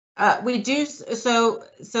 We do. So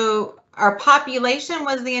our population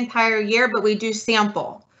was the entire year, but we do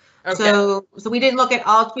sample. Okay. So we didn't look at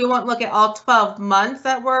all. We won't look at all 12 months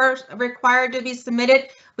that were required to be submitted.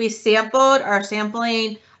 We sampled. Our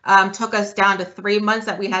sampling took us down to 3 months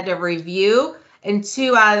that we had to review, and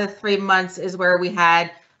 2 out of the 3 months is where we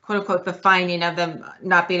had, quote unquote, the finding of them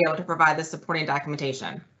not being able to provide the supporting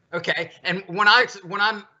documentation. Okay, and when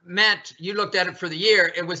I meant you looked at it for the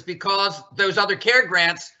year, it was because those other care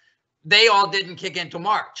grants, they all didn't kick in till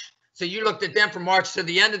March. So you looked at them from March to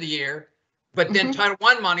the end of the year, but then Title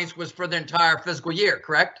I monies was for the entire fiscal year,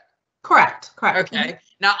 correct? Correct. Okay,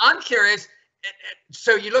 now I'm curious.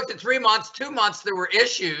 So you looked at 3 months, 2 months, there were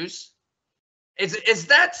issues. Is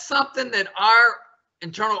that something that our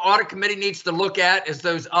internal audit committee needs to look at, is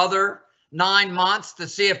those other 9 months, to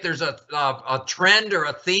see if there's a trend or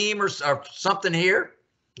a theme or something here?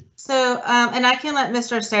 So, and I can let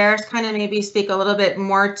Mr. Sayers kind of maybe speak a little bit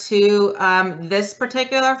more to this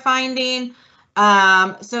particular finding.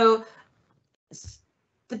 So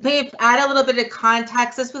to add a little bit of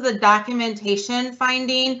context, this was a documentation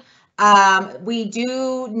finding. We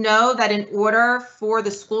do know that in order for the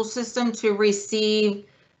school system to receive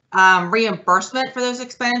reimbursement for those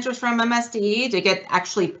expenditures from MSDE, to get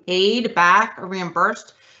actually paid back or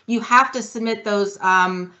reimbursed, you have to submit those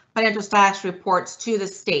financial status reports to the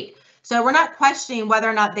state. So we're not questioning whether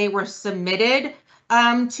or not they were submitted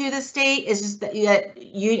to the state. It's just that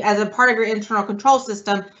you, as a part of your internal control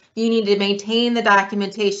system, you need to maintain the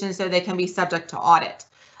documentation so they can be subject to audit.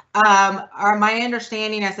 My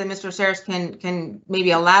understanding, as Mr. Sayers can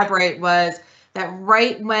maybe elaborate, was that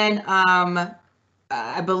right when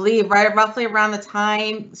I believe roughly around the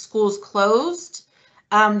time schools closed,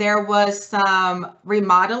 there was some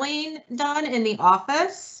remodeling done in the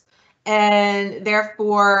office, and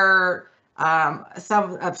therefore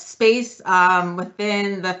some of space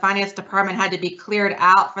within the finance department had to be cleared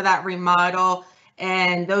out for that remodel,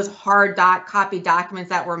 and those hard copy documents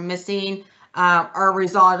that were missing are a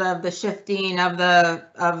result of the shifting of the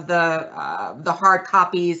hard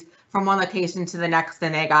copies from one location to the next,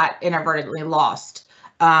 and they got inadvertently lost.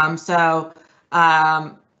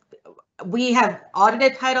 We have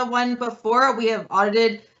audited Title I before. We have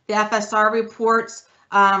audited the FSR reports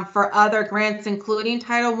for other grants, including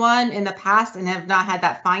Title I, in the past, and have not had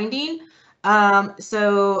that finding.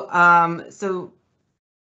 So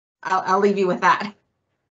I'll leave you with that.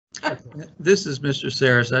 This is Mr.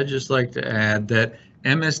 Sayers. I'd just like to add that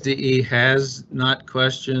MSDE has not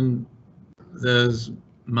questioned those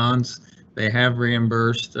months. They have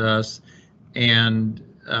reimbursed us, and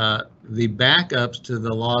the backups to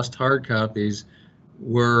the lost hard copies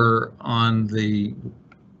were on the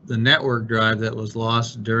network drive that was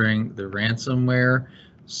lost during the ransomware.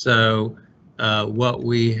 So what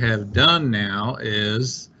we have done now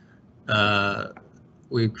is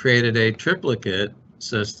we've created a triplicate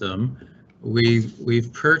system.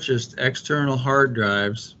 We've purchased external hard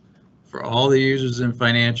drives for all the users in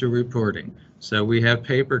financial reporting. So we have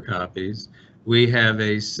paper copies. We have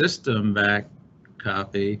a system back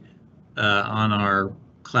copy on our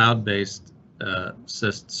cloud-based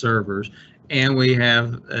servers, and we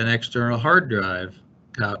have an external hard drive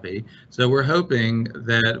copy. So we're hoping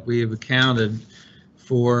that we've accounted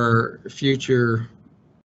for future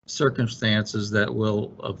circumstances that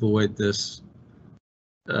will avoid this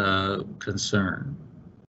concern.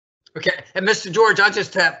 Okay, and Mr. George, I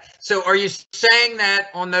just have, so are you saying that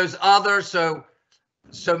on those others, so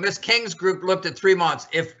Ms. King's group looked at 3 months.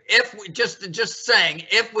 If we just saying,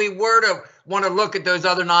 if we were to want to look at those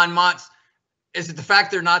other 9 months, is it the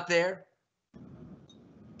fact they're not there?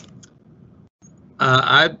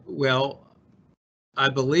 I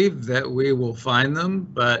believe that we will find them,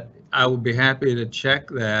 but I will be happy to check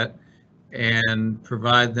that and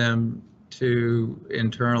provide them to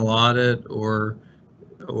internal audit or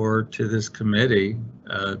to this committee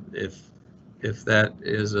if that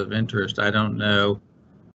is of interest. I don't know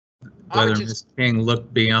whether Ms. King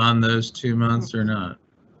looked beyond those 2 months or not.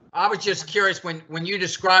 I was just curious when you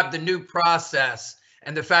described the new process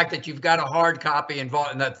and the fact that you've got a hard copy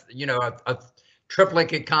involved, and that's, you know, a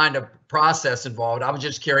triplicate kind of process involved. I was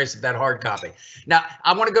just curious if that hard copy. Now,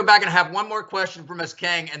 I want to go back and have one more question for Ms.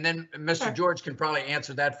 King, and then Mr. Sure. George can probably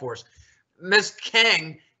answer that for us. Ms.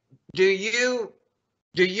 King, do you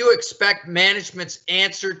expect management's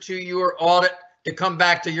answer to your audit to come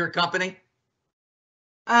back to your company?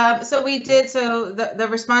 So we did. So the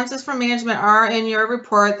responses from management are in your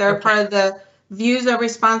report. They're part of the views of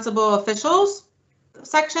responsible officials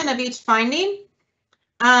section of each finding.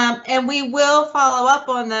 And we will follow up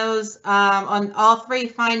on those, on all 3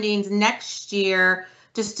 findings next year,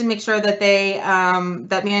 just to make sure that they,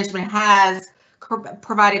 that management has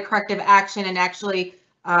provided corrective action and actually,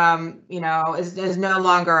 you know, is no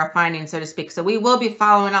longer a finding, so to speak. So we will be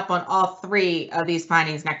following up on all 3 of these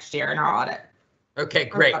findings next year in our audit. Okay,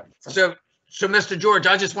 great. So Mr. George,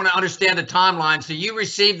 I just want to understand the timeline. So you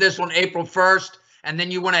received this on April 1st, and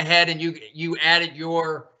then you went ahead and you added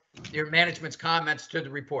your management's comments to the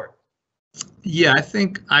report. Yeah, I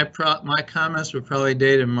think my comments were probably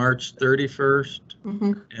dated March 31st,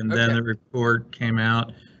 and then the report came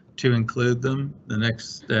out to include them the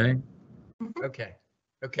next day. Okay.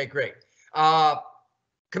 Okay, great.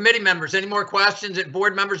 Committee members, any more questions?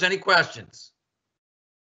 Board members, any questions?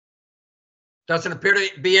 Doesn't appear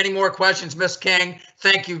to be any more questions. Ms. King,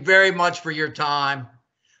 thank you very much for your time.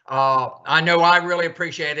 I know I really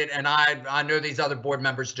appreciate it, and I know these other board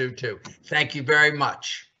members do too. Thank you very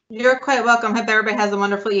much. You're quite welcome. Hope everybody has a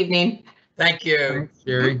wonderful evening. Thank you. Thanks,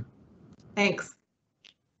 Jerry. Thanks.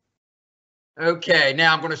 Okay,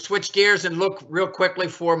 now I'm going to switch gears and look real quickly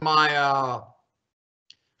for my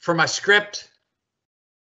script.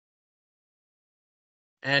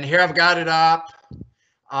 And here I've got it up.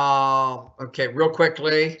 Okay, real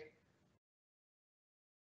quickly.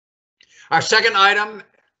 Our second item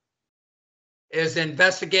is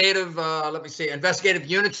investigative, let me see, investigative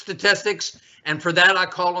unit statistics. And for that, I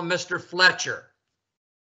call on Mr. Fletcher.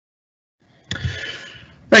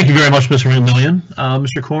 Thank you very much, Mr. McMillian.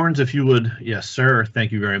 Mr. Corns, if you would, yes, sir.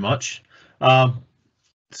 Thank you very much. I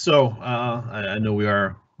know we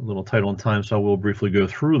are a little tight on time, so I will briefly go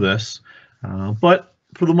through this. But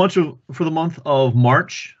for the month of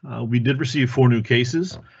March, we did receive 4 new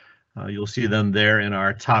cases. You'll see them there in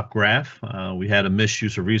our top graph. We had a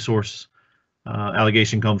misuse of resource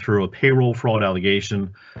allegation come through, a payroll fraud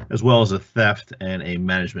allegation, as well as a theft and a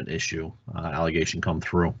management issue allegation come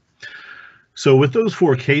through. So with those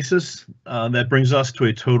 4 cases, that brings us to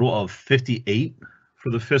a total of 58 for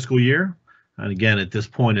the fiscal year. And again, at this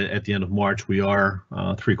point, at the end of March, we are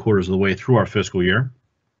 3/4 of the way through our fiscal year.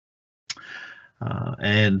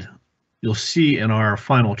 And you'll see in our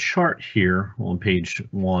final chart here on page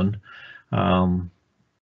 1,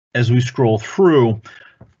 as we scroll through,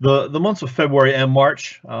 the months of February and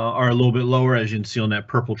March are a little bit lower, as you can see on that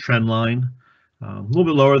purple trend line, a little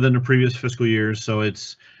bit lower than the previous fiscal years. So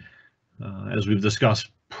it's, as we've discussed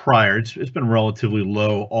prior, it's been relatively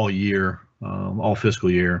low all year, all fiscal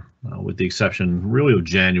year, with the exception really of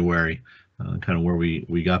January, kind of where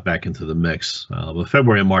we got back into the mix. But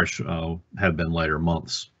February and March have been lighter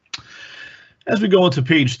months. As we go into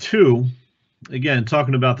page 2, again,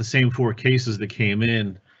 talking about the same 4 cases that came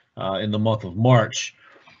in the month of March,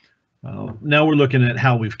 Now we're looking at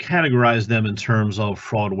how we've categorized them in terms of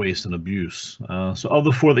fraud, waste, and abuse. So of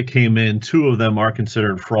the 4 that came in, 2 of them are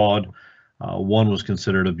considered fraud. 1 was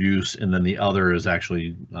considered abuse, and then the other is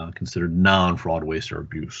actually considered non-fraud, waste, or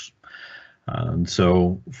abuse. And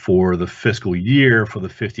so for the fiscal year, for the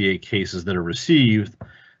 58 cases that are received,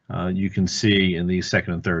 you can see in these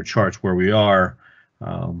second and third charts where we are.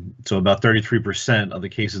 So about 33% of the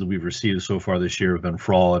cases that we've received so far this year have been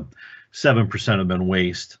fraud, 7% have been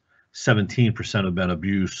waste, 17% have been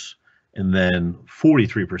abuse, and then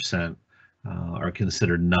 43% are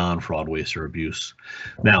considered non-fraud, waste, or abuse.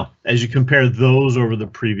 Now, as you compare those over the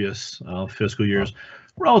previous fiscal years,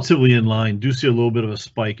 relatively in line. Do see a little bit of a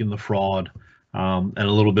spike in the fraud and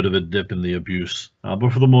a little bit of a dip in the abuse,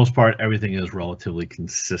 but for the most part, everything is relatively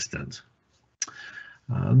consistent.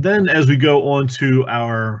 Then as we go on to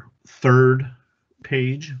our third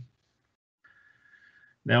page,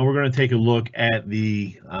 now we're going to take a look at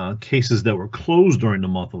the cases that were closed during the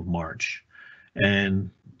month of March.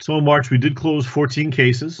 And so in March, we did close 14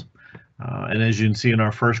 cases. And as you can see in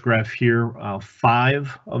our first graph here,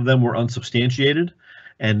 5 of them were unsubstantiated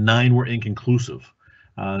and 9 were inconclusive.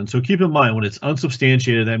 And so keep in mind, when it's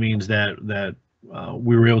unsubstantiated, that means that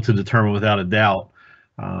we were able to determine without a doubt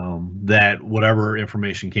that whatever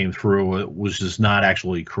information came through was just not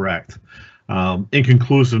actually correct.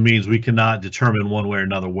 Inconclusive means we cannot determine one way or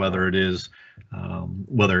another whether it is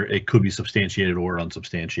whether it could be substantiated or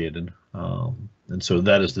unsubstantiated. And so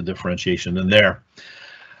that is the differentiation in there.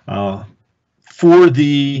 For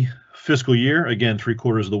the fiscal year, again,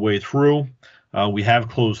 3/4 of the way through, we have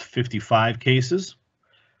closed 55 cases.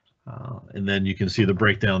 And then you can see the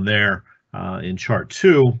breakdown there in chart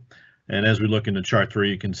 2. And as we look into chart 3,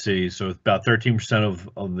 you can see, so about 13%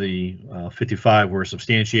 of the 55 were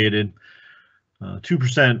substantiated,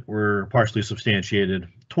 2% were partially substantiated,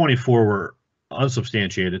 24 were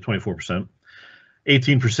unsubstantiated, 24%,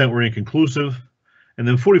 18% were inconclusive, and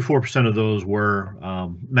then 44% of those were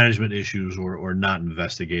management issues or not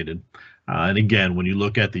investigated. And again, when you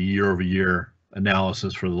look at the year-over-year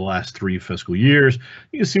analysis for the last 3 fiscal years,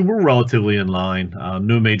 you can see we're relatively in line.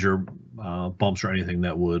 No major bumps or anything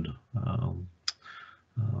that would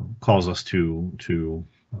cause us to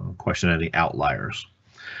question any outliers.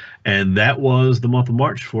 And that was the month of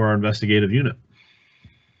March for our investigative unit.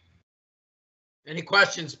 Any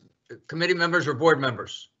questions, committee members or board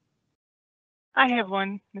members? I have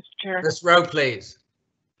one, Mr. Chair. Ms. Rowe, please.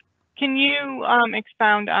 Can you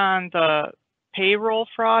expound on the payroll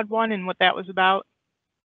fraud one and what that was about?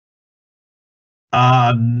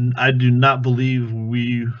 I do not believe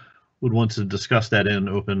we would want to discuss that in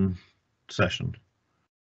open session.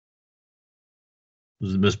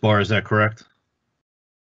 Ms. Barr, is that correct?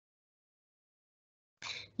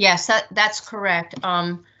 Yes, that's correct.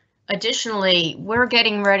 Additionally, we're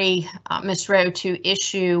getting ready, Ms. Rowe, to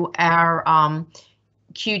issue our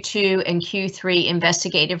Q2 and Q3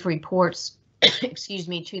 investigative reports, excuse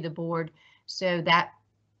me, to the board. So that,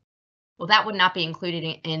 well, that would not be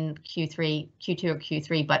included in Q2 or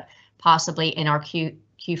Q3, but possibly in our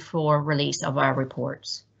Q4 release of our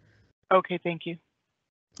reports. Okay, thank you.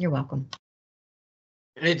 You're welcome.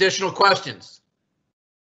 Any additional questions?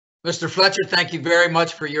 Mr. Fletcher, thank you very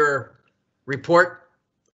much for your report.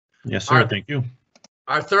 Yes, sir. Thank you.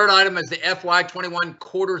 Our third item is the FY21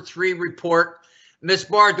 Q3 report. Ms.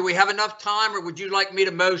 Barr, do we have enough time, or would you like me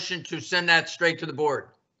to motion to send that straight to the board?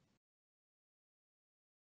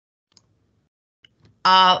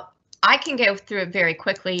 I can go through it very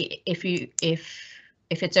quickly if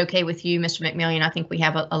it's okay with you, Mr. McMillian. I think we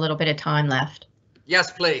have a little bit of time left.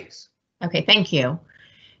 Yes, please. Okay, thank you.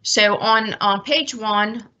 So on page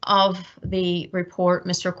 1 of the report,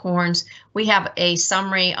 Mr. Corns, we have a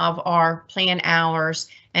summary of our plan hours,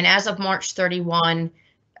 and as of March 31,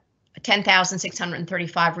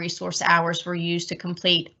 10,635 resource hours were used to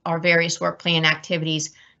complete our various work plan activities,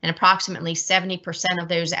 and approximately 70% of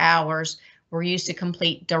those hours were used to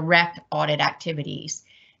complete direct audit activities.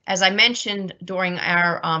 As I mentioned during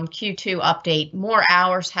our Q2 update, more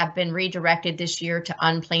hours have been redirected this year to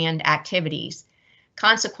unplanned activities.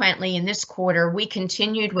 Consequently, in this quarter, we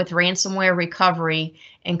continued with ransomware recovery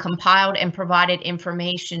and compiled and provided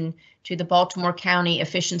information to the Baltimore County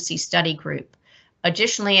Efficiency Study Group.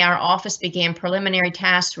 Additionally, our office began preliminary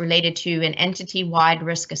tasks related to an entity-wide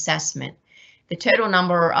risk assessment. The total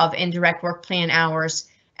number of indirect work plan hours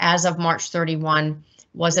as of March 31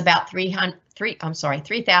 was about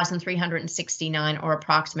 3,369, or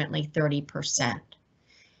approximately 30%.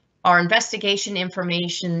 Our investigation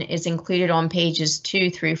information is included on pages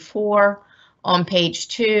 2 through 4. On page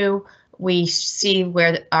 2, we see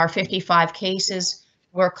where our 55 cases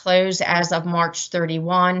were closed as of March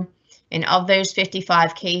 31. And of those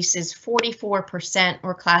 55 cases, 44%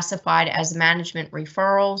 were classified as management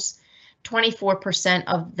referrals. 24%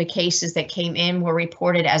 of the cases that came in were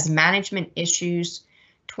reported as management issues.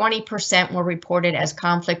 20% were reported as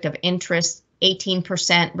conflict of interest.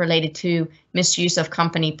 18% related to misuse of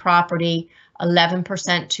company property.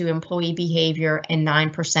 11% to employee behavior, and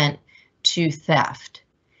 9% to theft.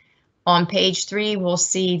 On page 3, we'll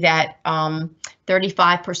see that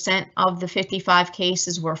 35% of the 55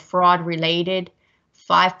 cases were fraud related.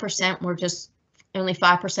 5% were only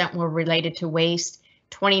 5% were related to waste.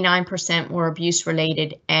 29% were abuse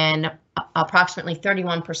related, and approximately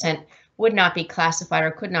 31% would not be classified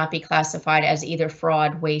or could not be classified as either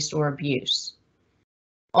fraud, waste, or abuse.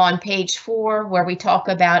 On page 4, where we talk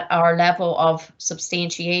about our level of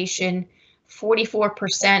substantiation,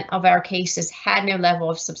 44% of our cases had no level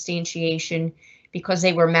of substantiation because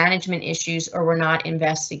they were management issues or were not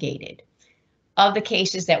investigated. Of the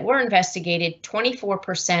cases that were investigated,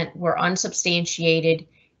 24% were unsubstantiated,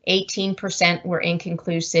 18% were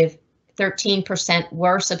inconclusive, 13%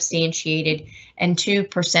 were substantiated, and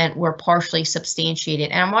 2% were partially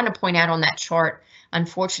substantiated. And I want to point out on that chart,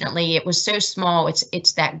 unfortunately, it was so small,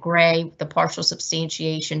 it's that gray, the partial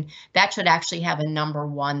substantiation, that should actually have a number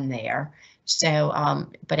 1 there. So,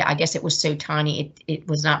 but I guess it was so tiny, it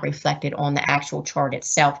was not reflected on the actual chart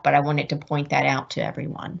itself, but I wanted to point that out to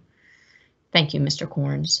everyone. Thank you, Mr.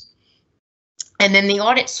 Corns. And then the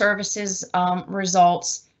audit services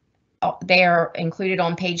results, they are included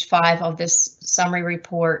on page 5 of this summary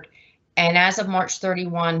report. And as of March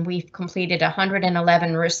 31, we've completed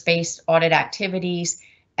 111 risk-based audit activities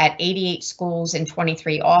at 88 schools and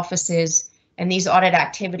 23 offices. And these audit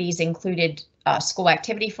activities included school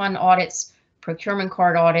activity fund audits, procurement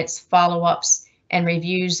card audits, follow-ups, and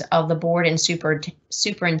reviews of the board and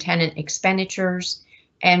superintendent expenditures.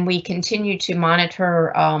 And we continue to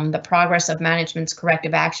monitor the progress of management's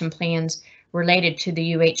corrective action plans related to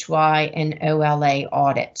the UHY and OLA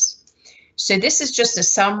audits. So this is just a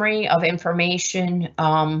summary of information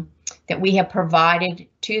that we have provided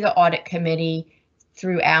to the audit committee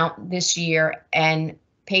throughout this year, and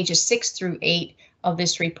pages 6 through 8 of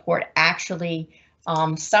this report actually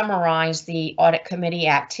summarize the audit committee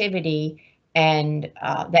activity and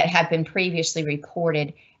that have been previously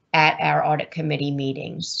reported at our audit committee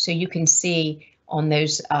meetings. So you can see on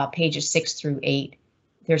those pages 6 through 8,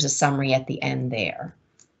 there's a summary at the end there.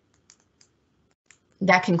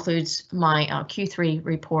 That concludes my Q3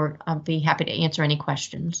 report. I'll be happy to answer any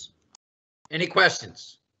questions. Any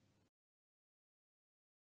questions?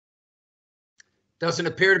 Doesn't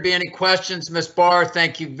appear to be any questions. Ms. Barr,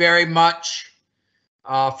 thank you very much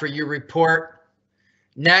for your report.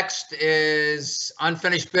 Next is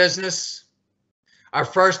unfinished business. Our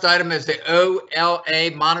first item is the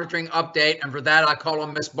OLA monitoring update, and for that I call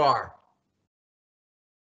on Ms. Barr.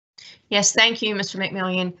 Yes, thank you, Mr.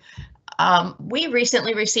 McMillian. We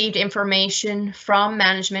recently received information from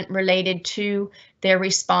management related to their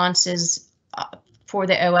responses for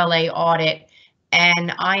the OLA audit,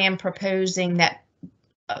 and I am proposing that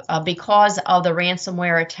because of the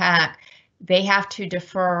ransomware attack, they have to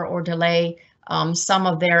defer or delay some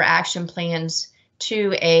of their action plans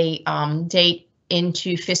to a date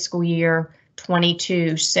into fiscal year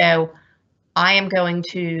 22. So I am going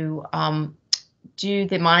to do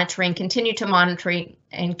the monitoring, continue to monitor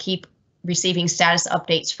and keep receiving status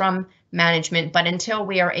updates from management, but until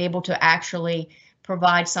we are able to actually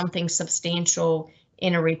provide something substantial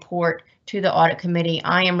in a report to the audit committee,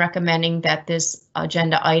 I am recommending that this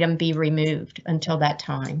agenda item be removed until that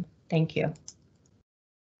time. Thank you.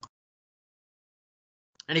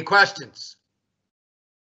 Any questions?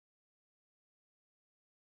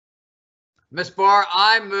 Ms. Barr,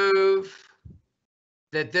 I move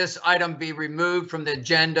that this item be removed from the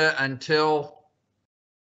agenda until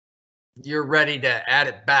you're ready to add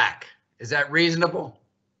it back. Is that reasonable?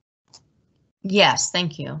 Yes,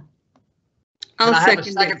 thank you. Can I have a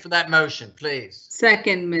second for that motion, please?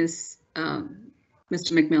 Second, Mr.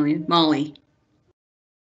 McMillian. Molly.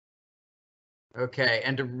 Okay,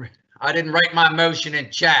 and I didn't write my motion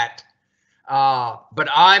in chat, but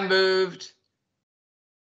I moved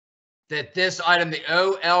that this item, the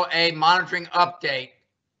OLA monitoring update,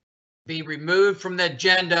 be removed from the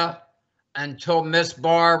agenda until Ms.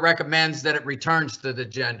 Barr recommends that it returns to the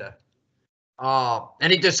agenda.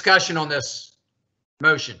 Any discussion on this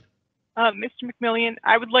motion? Mr. McMillian,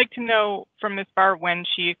 I would like to know from Ms. Barr when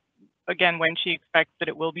she expects that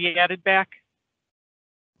it will be added back.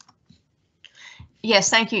 Yes,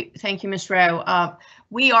 thank you, Ms. Rowe.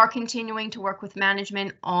 We are continuing to work with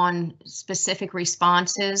management on specific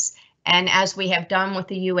responses, and as we have done with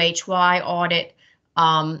the UHY audit,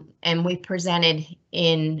 and we presented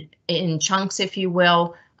in chunks, if you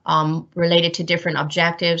will, related to different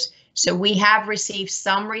objectives. So we have received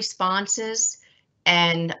some responses,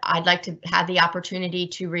 and I'd like to have the opportunity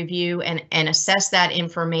to review and assess that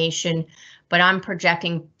information, but I'm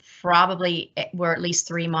projecting probably we're at least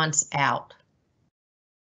 3 months out.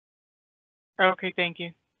 Okay, thank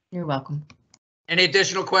you. You're welcome. Any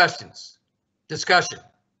additional questions? Discussion?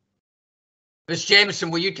 Ms.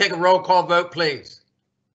 Jamison, will you take a roll call vote, please?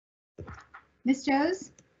 Ms.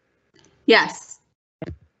 Joes? Yes.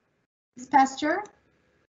 Ms. Pester?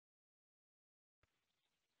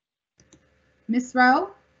 Ms.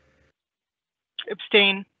 Rowe?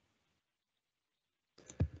 Abstain.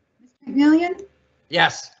 Mr. McMillian?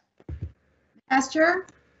 Yes. Pester?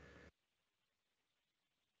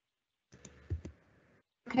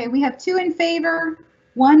 Okay, we have 2 in favor,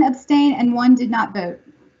 1 abstain, and 1 did not vote.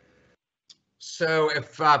 So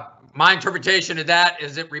if my interpretation of that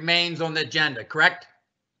is it remains on the agenda, correct?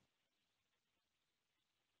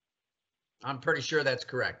 I'm pretty sure that's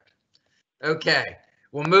correct. Okay,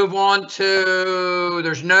 we'll move on to,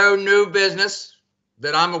 there's no new business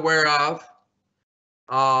that I'm aware of.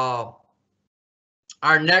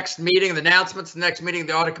 Our next meeting, the announcements, the next meeting of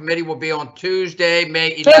the audit committee will be on Tuesday,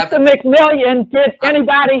 May 11th. Mr. McMillian, did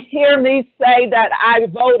anybody hear me say that I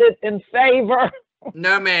voted in favor?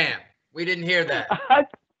 No, ma'am. We didn't hear that.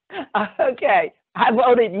 Okay, I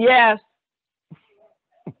voted yes.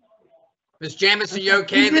 Ms. Jamison, you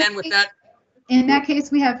okay then with that? In that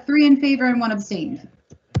case, we have 3 in favor and 1 abstained.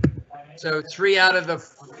 So 3 out of the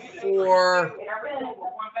 4.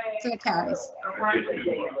 So it carries.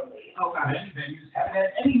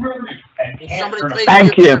 Somebody please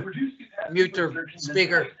Thank you. Mute their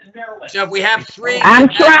speaker. So if we have 3. I'm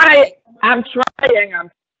trying.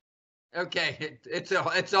 Okay,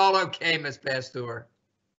 it's all okay, Ms. Pastor.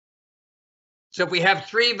 So if we have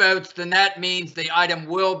 3 votes, then that means the item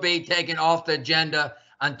will be taken off the agenda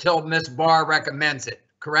until Ms. Barr recommends it,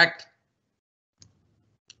 correct?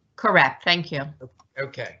 Correct. Thank you.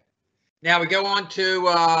 Okay. Now we go on to,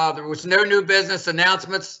 there was no new business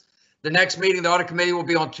announcements. The next meeting of the audit committee will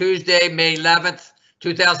be on Tuesday, May 11th,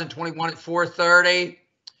 2021 at 4:30.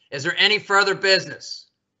 Is there any further business?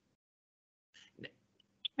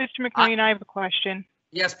 Mr. McLean, I have a question.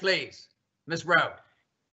 Yes, please. Ms. Rowe.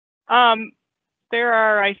 There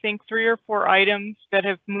are, I think, 3 or 4 items that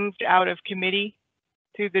have moved out of committee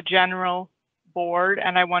to the general board,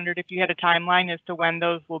 and I wondered if you had a timeline as to when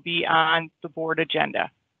those will be on the board agenda.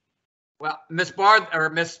 Well, Ms. Barr or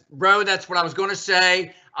Ms. Rowe, that's what I was going to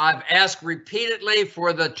say. I've asked repeatedly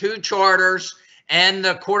for the 2 charters and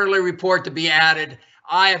the quarterly report to be added.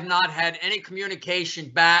 I have not had any communication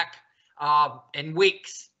back in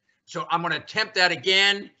weeks, so I'm going to attempt that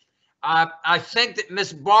again. I think that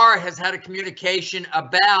Ms. Barr has had a communication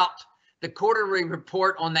about the quarterly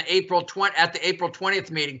report on the April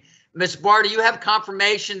 20th meeting. Ms. Barr, do you have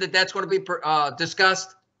confirmation that that's going to be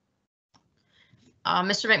discussed?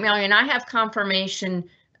 Mr. McMillian, I have confirmation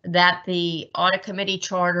that the audit committee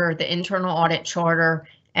charter, the internal audit charter,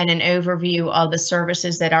 and an overview of the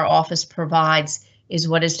services that our office provides is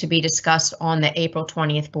what is to be discussed on the April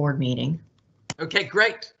 20th board meeting. Okay,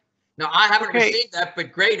 great. Now, I haven't received that,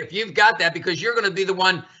 but great if you've got that, because you're going to be the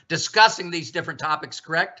one discussing these different topics,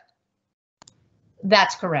 correct?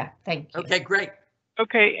 That's correct. Thank you. Okay, great.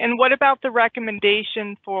 Okay, and what about the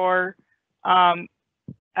recommendation for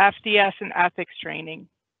FDS and ethics training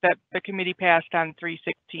that the committee passed on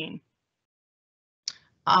 3/16?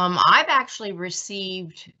 I've actually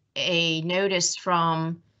received a notice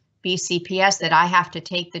from BCPS that I have to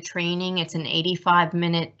take the training. It's an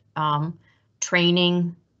 85-minute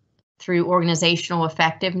training through organizational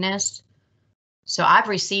effectiveness. So I've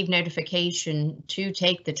received notification to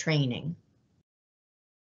take the training.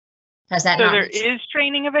 Has that so not? There is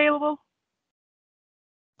training available?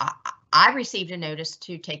 I received a notice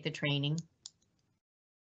to take the training.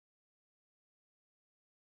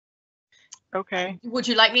 Okay. Would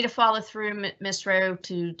you like me to follow through, Ms. Rowe,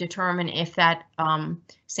 to determine if that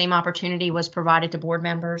same opportunity was provided to board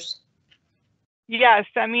members? Yes,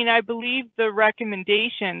 I mean, I believe the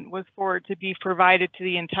recommendation was for it to be provided to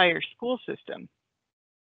the entire school system.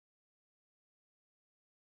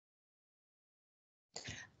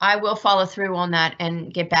 I will follow through on that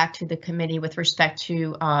and get back to the committee with respect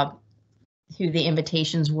to who the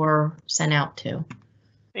invitations were sent out to.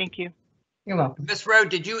 Thank you. You're welcome. Ms. Rowe,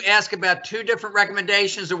 did you ask about 2 different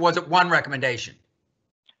recommendations or was it 1 recommendation?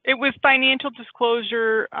 It was financial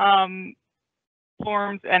disclosure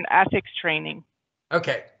forms and ethics training.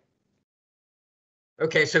 Okay.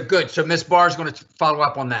 Okay, so good. So Ms. Barr is going to follow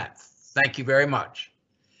up on that. Thank you very much.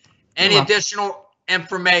 Any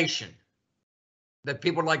information that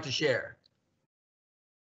people would like to share?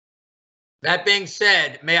 That being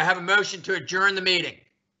said, may I have a motion to adjourn the meeting?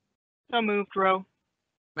 So moved, Rowe.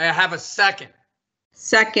 May I have a second?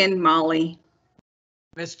 Second, Molly.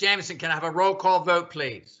 Ms. Jameson, can I have a roll call vote,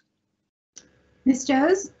 please? Ms.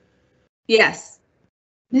 Joes? Yes.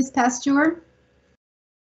 Ms. Pasteur?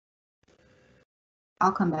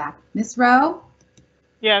 I'll come back. Ms. Rowe?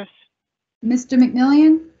 Yes. Mr.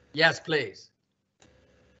 McMillian? Yes, please.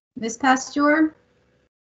 Ms. Pasteur?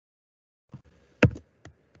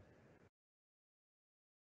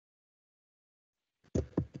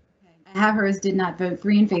 I have her as did not vote,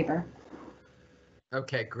 3 in favor.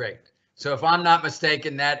 Okay, great. So if I'm not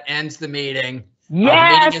mistaken, that ends the meeting.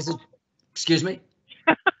 Yes, Excuse me?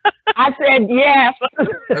 I said yes.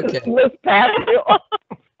 Okay. Ms. Pasteur.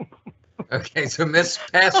 Okay, so Ms.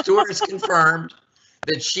 Pasteur is confirmed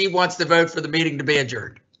that she wants to vote for the meeting to be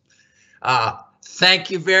adjourned.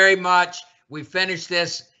 Thank you very much. We finished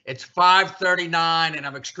this. It's 5:39 and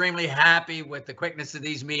I'm extremely happy with the quickness of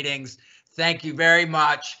these meetings. Thank you very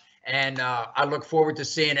much. And I look forward to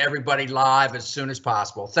seeing everybody live as soon as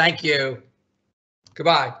possible. Thank you.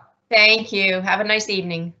 Goodbye. Thank you. Have a nice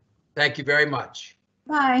evening. Thank you very much.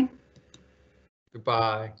 Bye.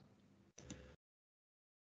 Goodbye.